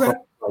 Okay.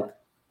 Like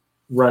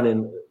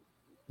running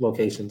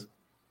locations.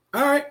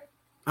 All right.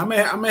 I may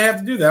have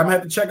to do that. I'm gonna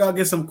have to check out,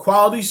 get some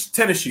quality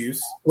tennis shoes.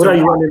 What are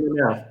you running in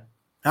now?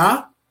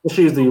 Huh? What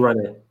shoes do you run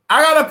in?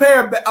 I got a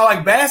pair of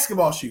like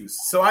basketball shoes.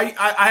 So I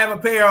have a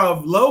pair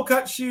of low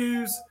cut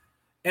shoes,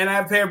 and I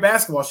have a pair of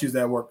basketball shoes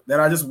that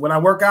I just when I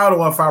work out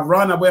or if I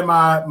run, I wear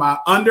my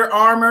Under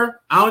Armour.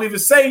 I don't even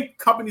say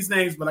companies'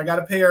 names, but I got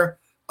a pair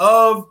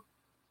of,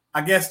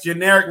 I guess,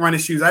 generic running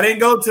shoes. I didn't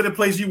go to the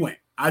place you went.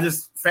 I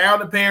just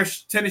found a pair of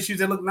tennis shoes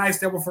that looked nice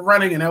that were for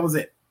running, and that was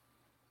it.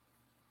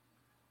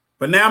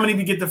 But now I'm gonna need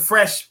to get the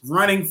fresh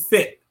running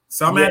fit.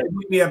 So I'm gonna have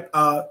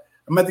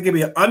to give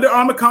me an Under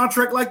Armour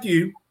contract like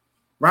you,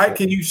 right?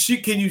 Can you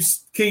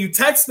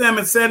text them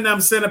and send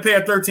a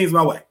pair of 13s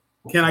my way?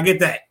 Can I get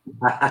that?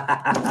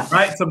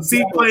 Right? Some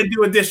seaplane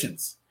do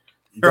additions.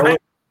 Right?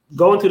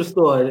 Go into the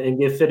store and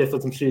get fitted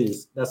for some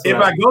shoes. That's if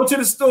I go to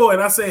the store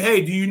and I say,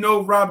 hey, do you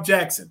know Rob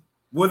Jackson?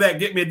 Will that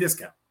get me a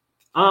discount?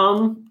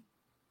 No,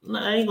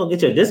 I ain't gonna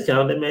get you a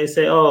discount. They may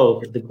say,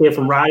 oh, the kid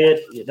from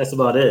Riot. Yeah, that's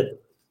about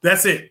it.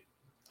 That's it.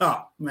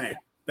 Oh man,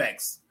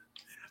 thanks.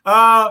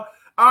 All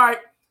right.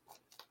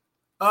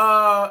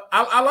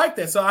 I like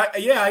that. So I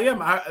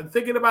am. I'm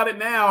thinking about it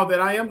now that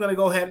I am going to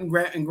go ahead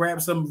and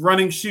grab some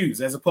running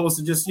shoes as opposed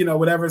to just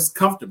whatever's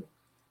comfortable.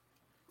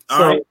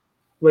 All right.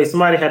 Wait,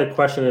 somebody had a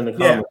question in the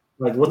comments.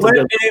 Like,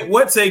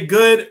 what's a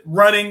good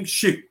running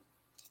shoe?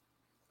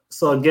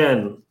 So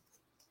again,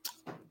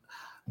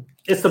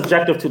 it's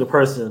subjective to the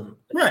person,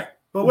 right?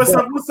 But what's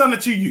something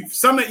that you use?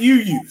 Something that you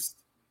use?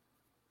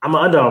 I'm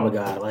an Under Armour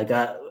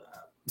guy.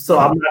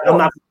 I'm not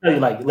gonna tell you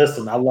like,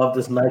 listen, I love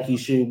this Nike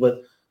shoe,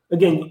 but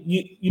again,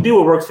 you do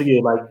what works for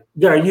you. Like,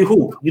 yeah, you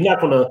hoop. You're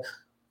not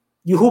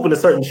you hoop in a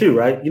certain shoe,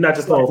 right? You're not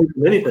just gonna hoop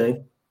in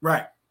anything,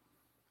 right?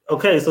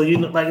 Okay, so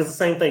it's the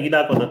same thing. You're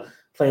not gonna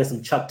play in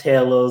some Chuck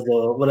Taylors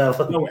or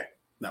whatever. No way.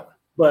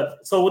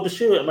 But so with the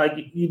shoe, like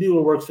you do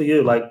what works for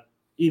you. Like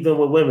even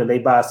with women, they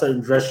buy a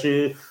certain dress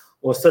shoe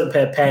or a certain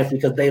pair of pants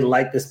because they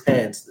like this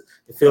pants.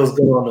 It feels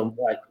good on them.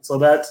 Like so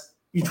that's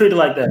you treat it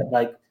like that.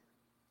 Like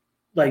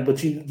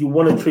but you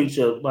want to treat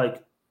you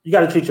got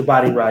to treat your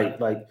body right.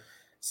 Like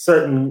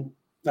certain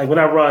when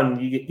I run,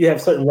 you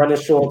have certain running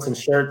shorts and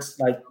shirts.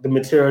 Like the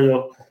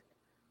material,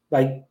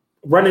 like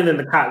running in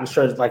the cotton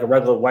shirt is like a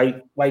regular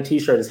white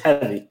t-shirt is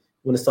heavy.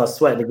 When it starts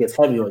sweating, it gets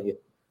heavy on you.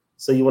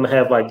 So you want to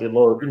have like the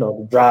little,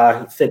 the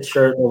dry fit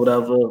shirt or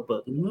whatever.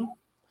 But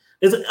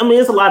it's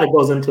a lot that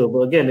goes into it. But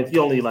again, if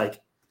you only like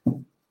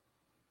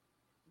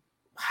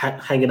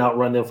hanging out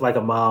running for like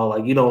a mile,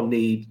 like you don't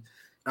need.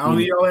 I don't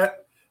need all that.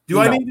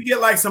 I need to get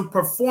like some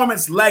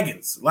performance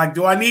leggings? Like,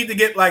 do I need to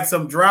get like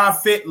some dry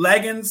fit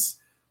leggings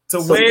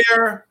to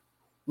wear?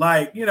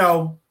 Like,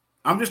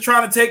 I'm just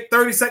trying to take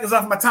 30 seconds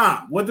off my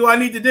time. What do I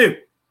need to do?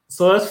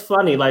 So it's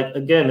funny. Like,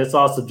 again, it's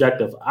all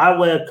subjective. I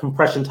wear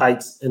compression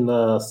tights in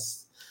the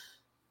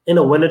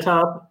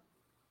wintertime.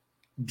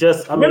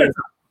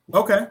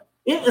 Okay.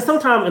 And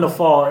sometime in the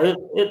fall,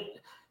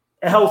 it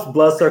helps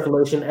blood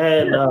circulation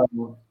and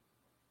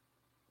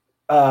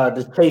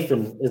the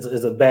chafing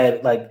is a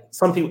bad, like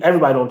some people,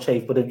 everybody don't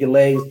chafe, but if your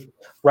legs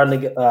rub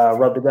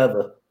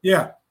together,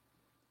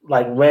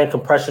 like wearing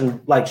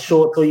compression, like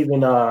shorts or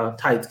even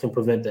tights can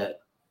prevent that.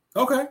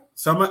 Okay,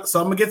 so I'm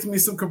gonna get me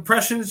some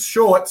compression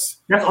shorts.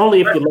 That's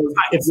only if your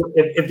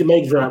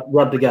legs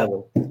rub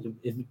together.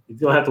 If you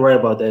don't have to worry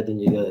about that, then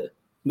you're good.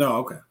 No,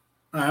 okay.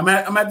 All right, I'm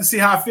gonna have to see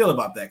how I feel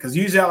about that because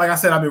usually, like I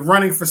said, I've been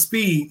running for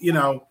speed.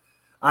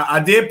 I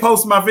did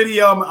post my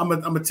video. I'm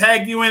gonna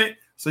tag you in it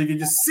so you can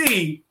just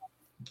see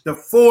the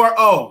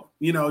 4.0.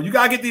 You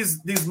gotta get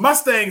these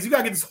Mustangs. You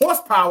gotta get this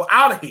horsepower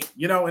out of here.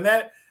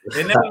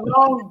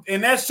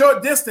 In that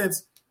short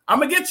distance,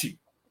 I'm gonna get you.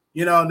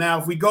 Now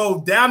if we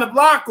go down the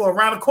block or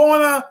around the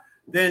corner,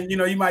 then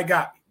you might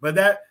got me. But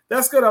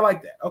that's good. I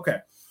like that. Okay.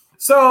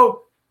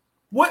 So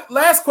what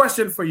last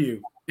question for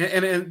you?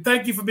 And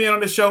thank you for being on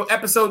the show,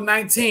 episode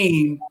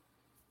 19,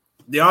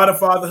 The Art of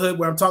Fatherhood,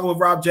 where I'm talking with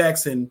Rob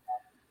Jackson.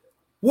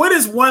 What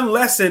is one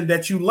lesson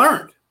that you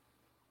learned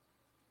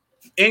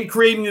in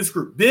creating this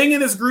group? Being in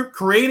this group,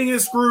 creating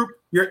this group,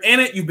 you're in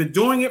it, you've been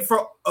doing it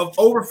for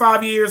over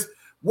 5 years.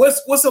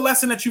 What's the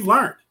lesson that you've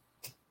learned?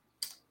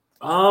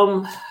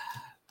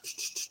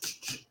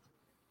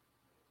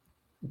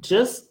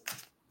 Just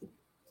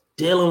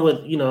dealing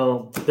with,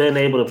 being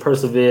able to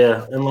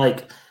persevere and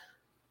like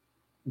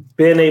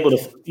being able to,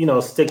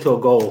 stick to a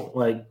goal.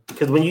 Like,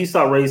 because when you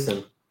start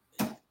racing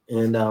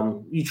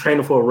and you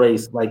training for a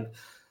race, like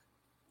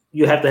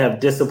you have to have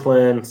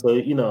discipline. So,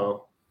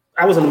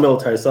 I was in the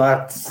military, so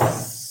I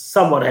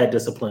somewhat had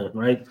discipline,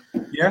 right?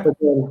 Yeah. But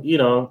then,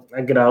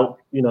 I get out,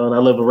 and I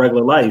live a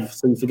regular life,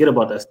 so you forget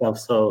about that stuff.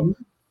 So,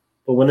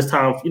 but when it's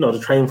time, to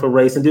train for a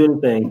race and do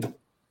anything,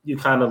 you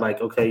kind of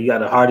like, okay, you got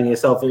to harden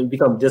yourself and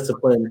become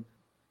disciplined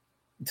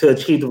to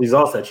achieve the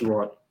results that you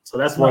want. So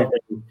that's one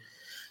thing.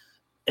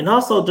 And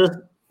also just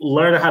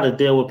learning how to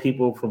deal with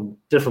people from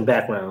different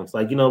backgrounds.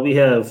 Like, we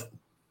have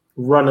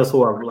runners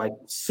who are like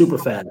super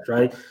fast,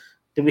 right?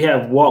 Then we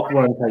have walk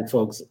run type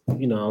folks,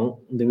 then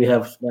we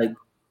have like,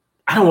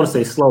 I don't want to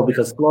say slow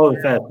because slow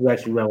and fast is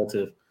actually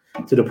relative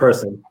to the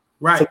person.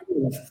 Right.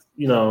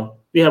 So,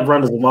 we have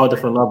runners of all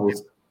different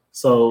levels.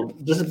 So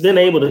just being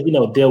able to,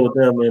 deal with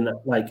them and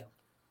like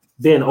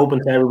being open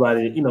to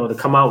everybody, to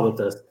come out with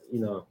us,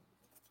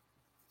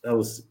 that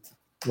was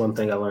one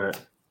thing I learned.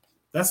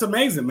 That's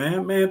amazing,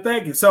 man. Man,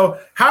 thank you. So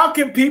how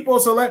can people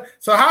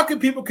how can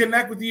people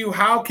connect with you?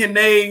 How can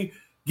they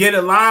get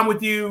aligned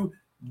with you?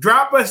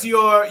 Drop us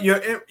your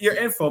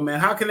info, man.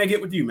 How can they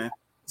get with you, man?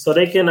 So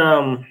they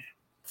can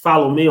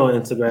follow me on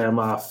Instagram,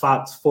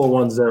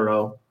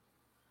 Fox410.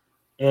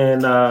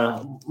 And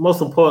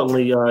most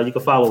importantly, you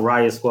can follow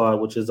Riot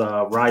Squad, which is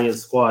Riot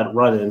Squad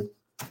Running.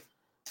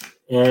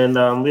 And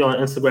we're on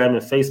Instagram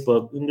and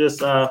Facebook. And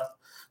just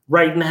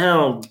right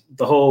now,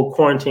 the whole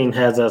quarantine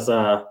has us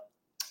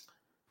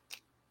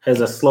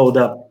slowed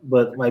up.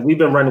 But like we've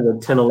been running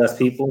with 10 or less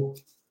people,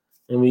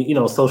 and we,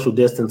 social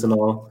distance and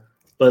all.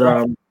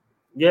 But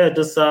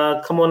just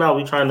come on out.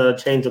 We're trying to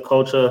change the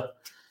culture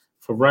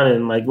for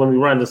running. Like when we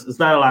run, it's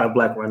not a lot of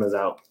black runners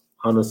out,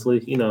 honestly.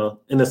 In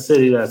a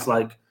city that's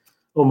like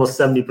almost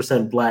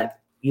 70% black,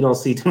 you don't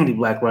see too many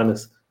black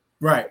runners.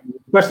 Right.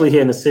 Especially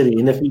here in the city.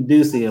 And if we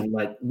do see them,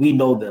 like we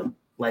know them.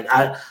 Like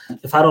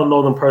if I don't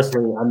know them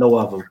personally, I know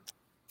of them.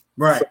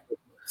 Right.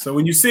 So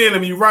when you see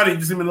them, you run it, you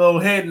just give them a little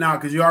head now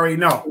because you already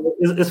know.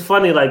 It's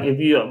funny, like if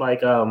you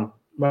like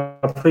my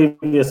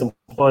previous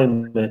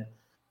employment,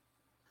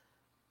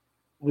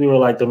 we were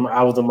like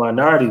I was a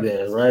minority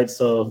there, right?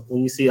 So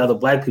when you see other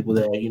black people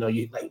there, you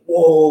like,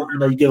 whoa,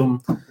 you give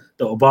them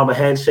the Obama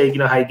handshake,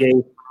 how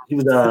he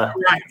was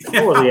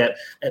what was he at?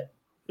 He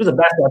was a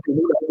basketball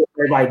team.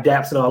 Everybody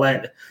daps and all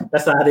that.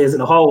 That's how it is in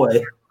the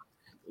hallway.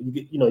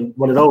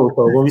 One of those.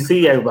 So when we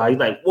see everybody,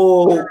 like,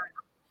 whoa,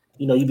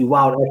 you be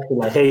wild extra,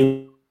 like,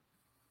 hey,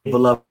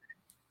 beloved,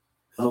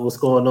 what's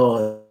going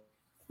on?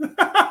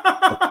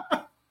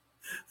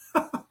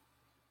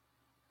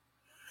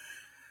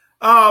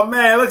 Oh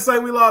man, it looks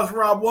like we lost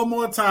Rob one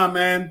more time,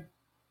 man.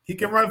 He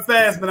can run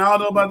fast, but I don't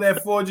know about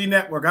that 4G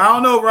network. I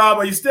don't know, Rob.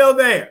 Are you still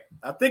there?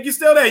 I think you're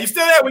still there. You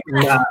still there?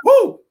 Nah.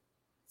 Woo!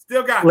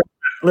 Still got it.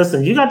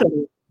 Listen, you got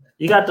the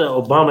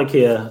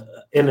Obamacare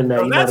internet.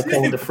 To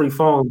come with the free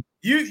phone.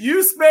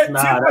 You spent too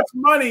much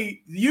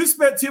money. You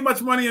spent too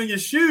much money on your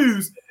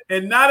shoes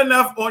and not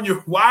enough on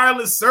your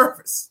wireless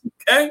service.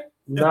 Okay?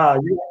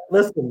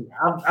 Listen.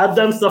 I've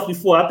done stuff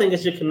before. I think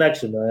it's your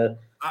connection, man.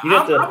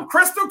 I'm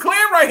crystal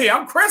clear right here.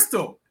 I'm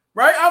crystal.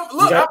 Right? I'm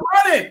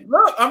running.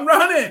 Look, I'm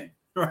running.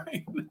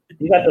 Right.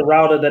 You got the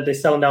router that they're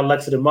selling down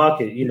Lexington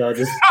Market.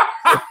 Just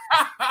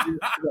you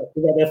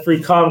got that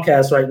free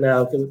Comcast right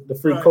now because the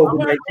free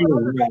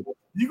COVID-19.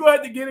 You go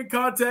ahead to get in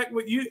contact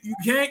with you.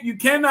 You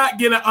cannot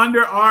get an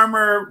Under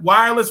Armour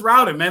wireless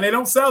router, man. They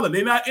don't sell them.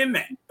 They're not in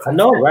that. I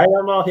know, right?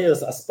 I'm out here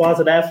as a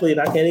sponsored athlete.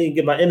 I can't even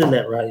get my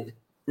internet right.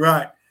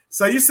 Right.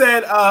 So you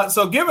said,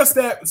 so give us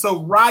that.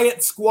 So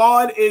Riot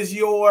Squad is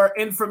your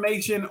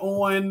information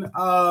on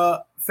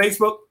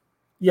Facebook?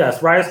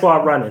 Yes, Riot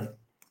Squad Running.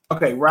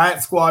 Okay,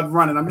 Riot Squad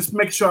Running. I'm just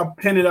making sure I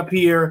pin it up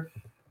here.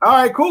 All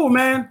right, cool,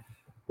 man.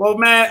 Well,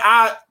 man,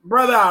 I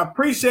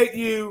appreciate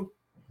you.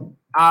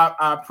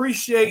 I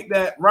appreciate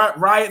that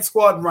Riot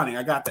Squad Running.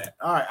 I got that.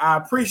 All right, I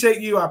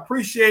appreciate you. I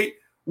appreciate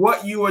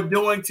what you are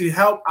doing to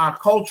help our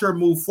culture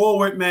move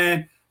forward,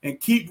 man. And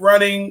keep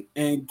running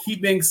and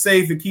keep being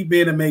safe and keep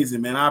being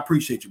amazing, man. I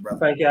appreciate you, brother.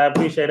 Thank you. I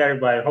appreciate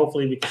everybody.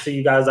 Hopefully we can see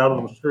you guys out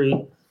on the street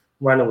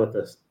running with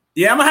us.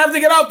 Yeah, I'm gonna have to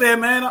get out there,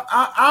 man.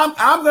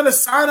 I'm gonna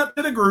sign up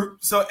to the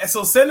group. So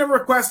send a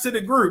request to the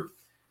group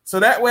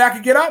so that way I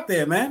can get out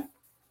there, man.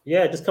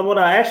 Yeah, just come on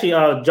out. Actually,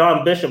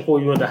 John Bishop,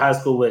 who you went to high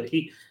school with,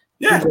 he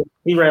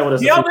ran with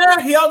us. He out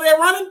there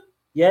running?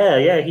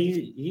 Yeah.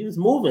 He was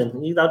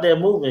moving. He's out there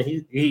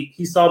moving.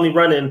 He saw me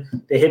running.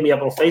 They hit me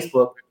up on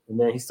Facebook. And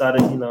then he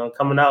started,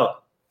 coming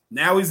out.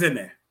 Now he's in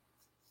there.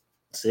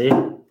 See,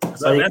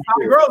 that's how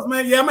it grows,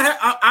 man. Yeah,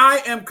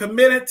 I am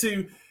committed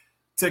to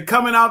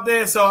coming out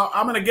there. So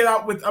I'm gonna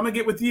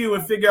get with you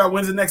and figure out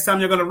when's the next time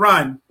you're gonna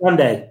run.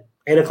 Monday,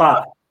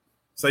 8:00.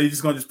 So you're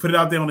just gonna put it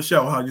out there on the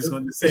show, huh? You're just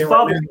gonna say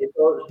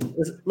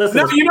listen.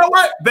 No, you know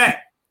what?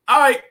 Bet. All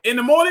right, in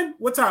the morning.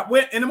 What time?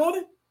 When in the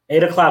morning?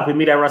 8:00. We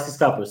meet at Rusty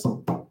Scuppers.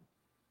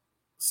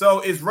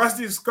 So is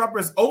Rusty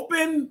Scuppers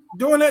open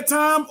during that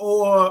time,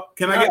 or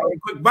can I get a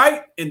quick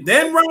bite and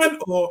then run?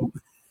 Or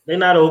they're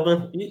not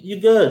open. You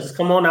good? Just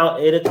come on out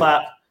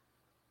 8:00.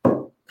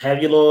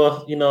 Have your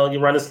little, your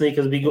running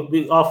sneakers.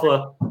 We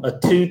offer a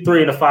 2,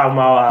 3, and a 5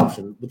 mile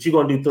option, but you're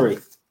gonna do 3.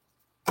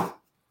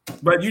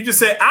 But you just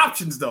said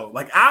options though.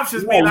 Like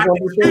options mean I can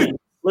choose.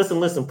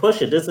 Listen,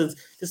 push it. This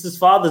is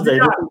Father's Day.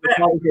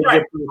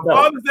 Right.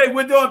 Father's Day,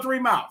 we're doing 3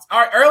 miles. All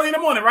right, early in the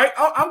morning, right?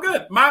 Oh, I'm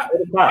good. My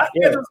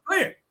schedule's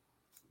clear.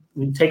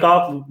 We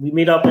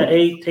meet up at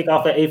 8, take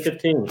off at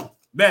 8:15.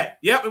 Bet.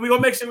 Yep, and we're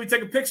gonna make sure we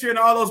take a picture and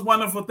all those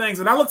wonderful things.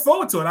 And I look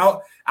forward to it.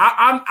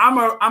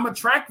 I'm a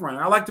track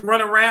runner. I like to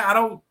run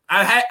around.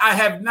 I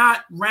have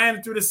not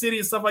ran through the city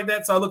and stuff like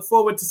that. So I look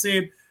forward to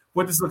seeing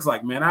what this looks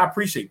like, man. I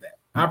appreciate that.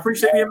 I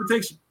appreciate the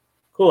invitation.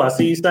 Cool. I'll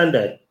see you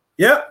Sunday.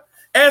 Yep.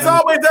 As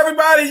always,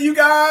 everybody, you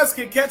guys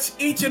can catch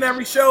each and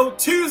every show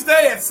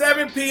Tuesday at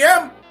 7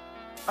 p.m.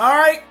 All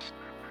right.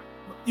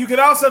 You can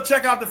also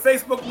check out the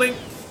Facebook link,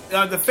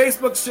 the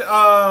Facebook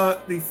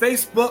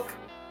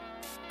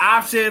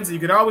options. You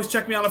can always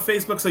check me out on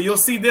Facebook. So you'll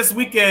see this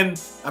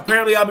weekend,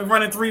 apparently I'll be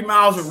running 3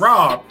 miles with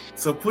Rob.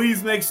 So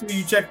please make sure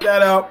you check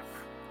that out.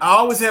 I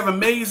always have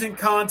amazing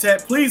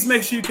content. Please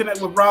make sure you connect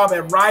with Rob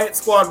at Riot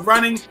Squad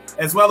Running,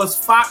 as well as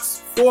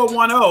Fox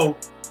 410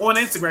 on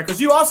Instagram.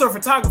 Because you also a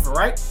photographer,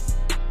 right?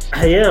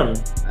 I am.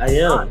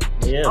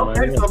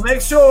 Okay, so make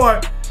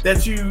sure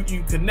that you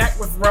connect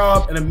with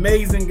Rob, an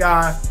amazing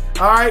guy.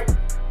 All right.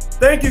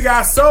 Thank you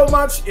guys so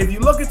much. If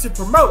you're looking to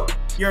promote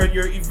your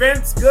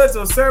events, goods,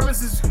 or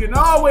services, you can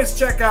always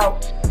check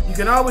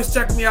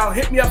me out.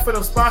 Hit me up for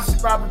those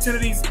sponsorship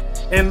opportunities.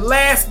 And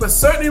last but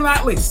certainly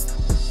not least,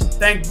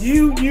 thank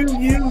you,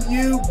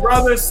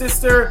 brother,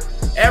 sister,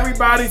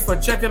 everybody for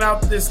checking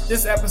out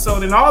this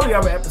episode and all the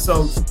other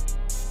episodes.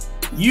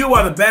 You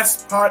are the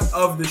best part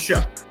of the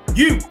show.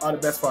 You are the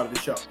best part of the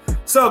show.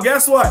 So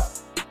guess what?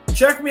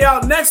 Check me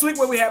out next week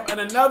where we have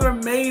another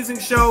amazing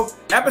show.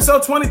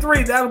 Episode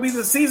 23. That'll be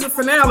the season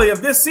finale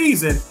of this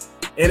season.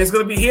 And it's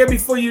going to be here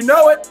before you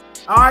know it.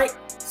 All right.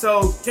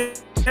 So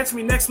catch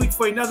me next week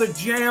for another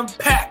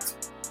jam-packed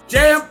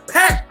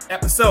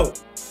episode.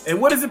 And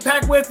what is it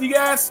packed with, you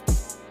guys?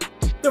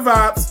 The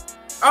vibes.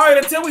 All right.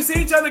 Until we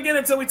see each other again,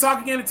 until we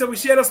talk again, until we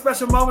share those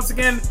special moments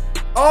again,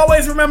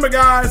 always remember,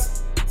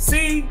 guys,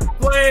 see,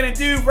 plan, and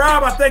do.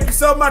 Rob, I thank you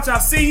so much. I'll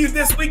see you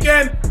this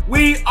weekend.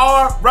 We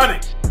are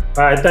running.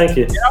 All right, thank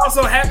you. And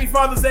also, happy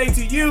Father's Day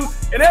to you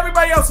and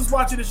everybody else who's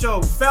watching the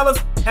show. Fellas,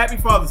 happy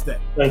Father's Day.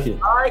 Thank you.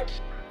 All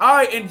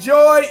right,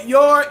 enjoy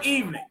your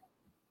evening.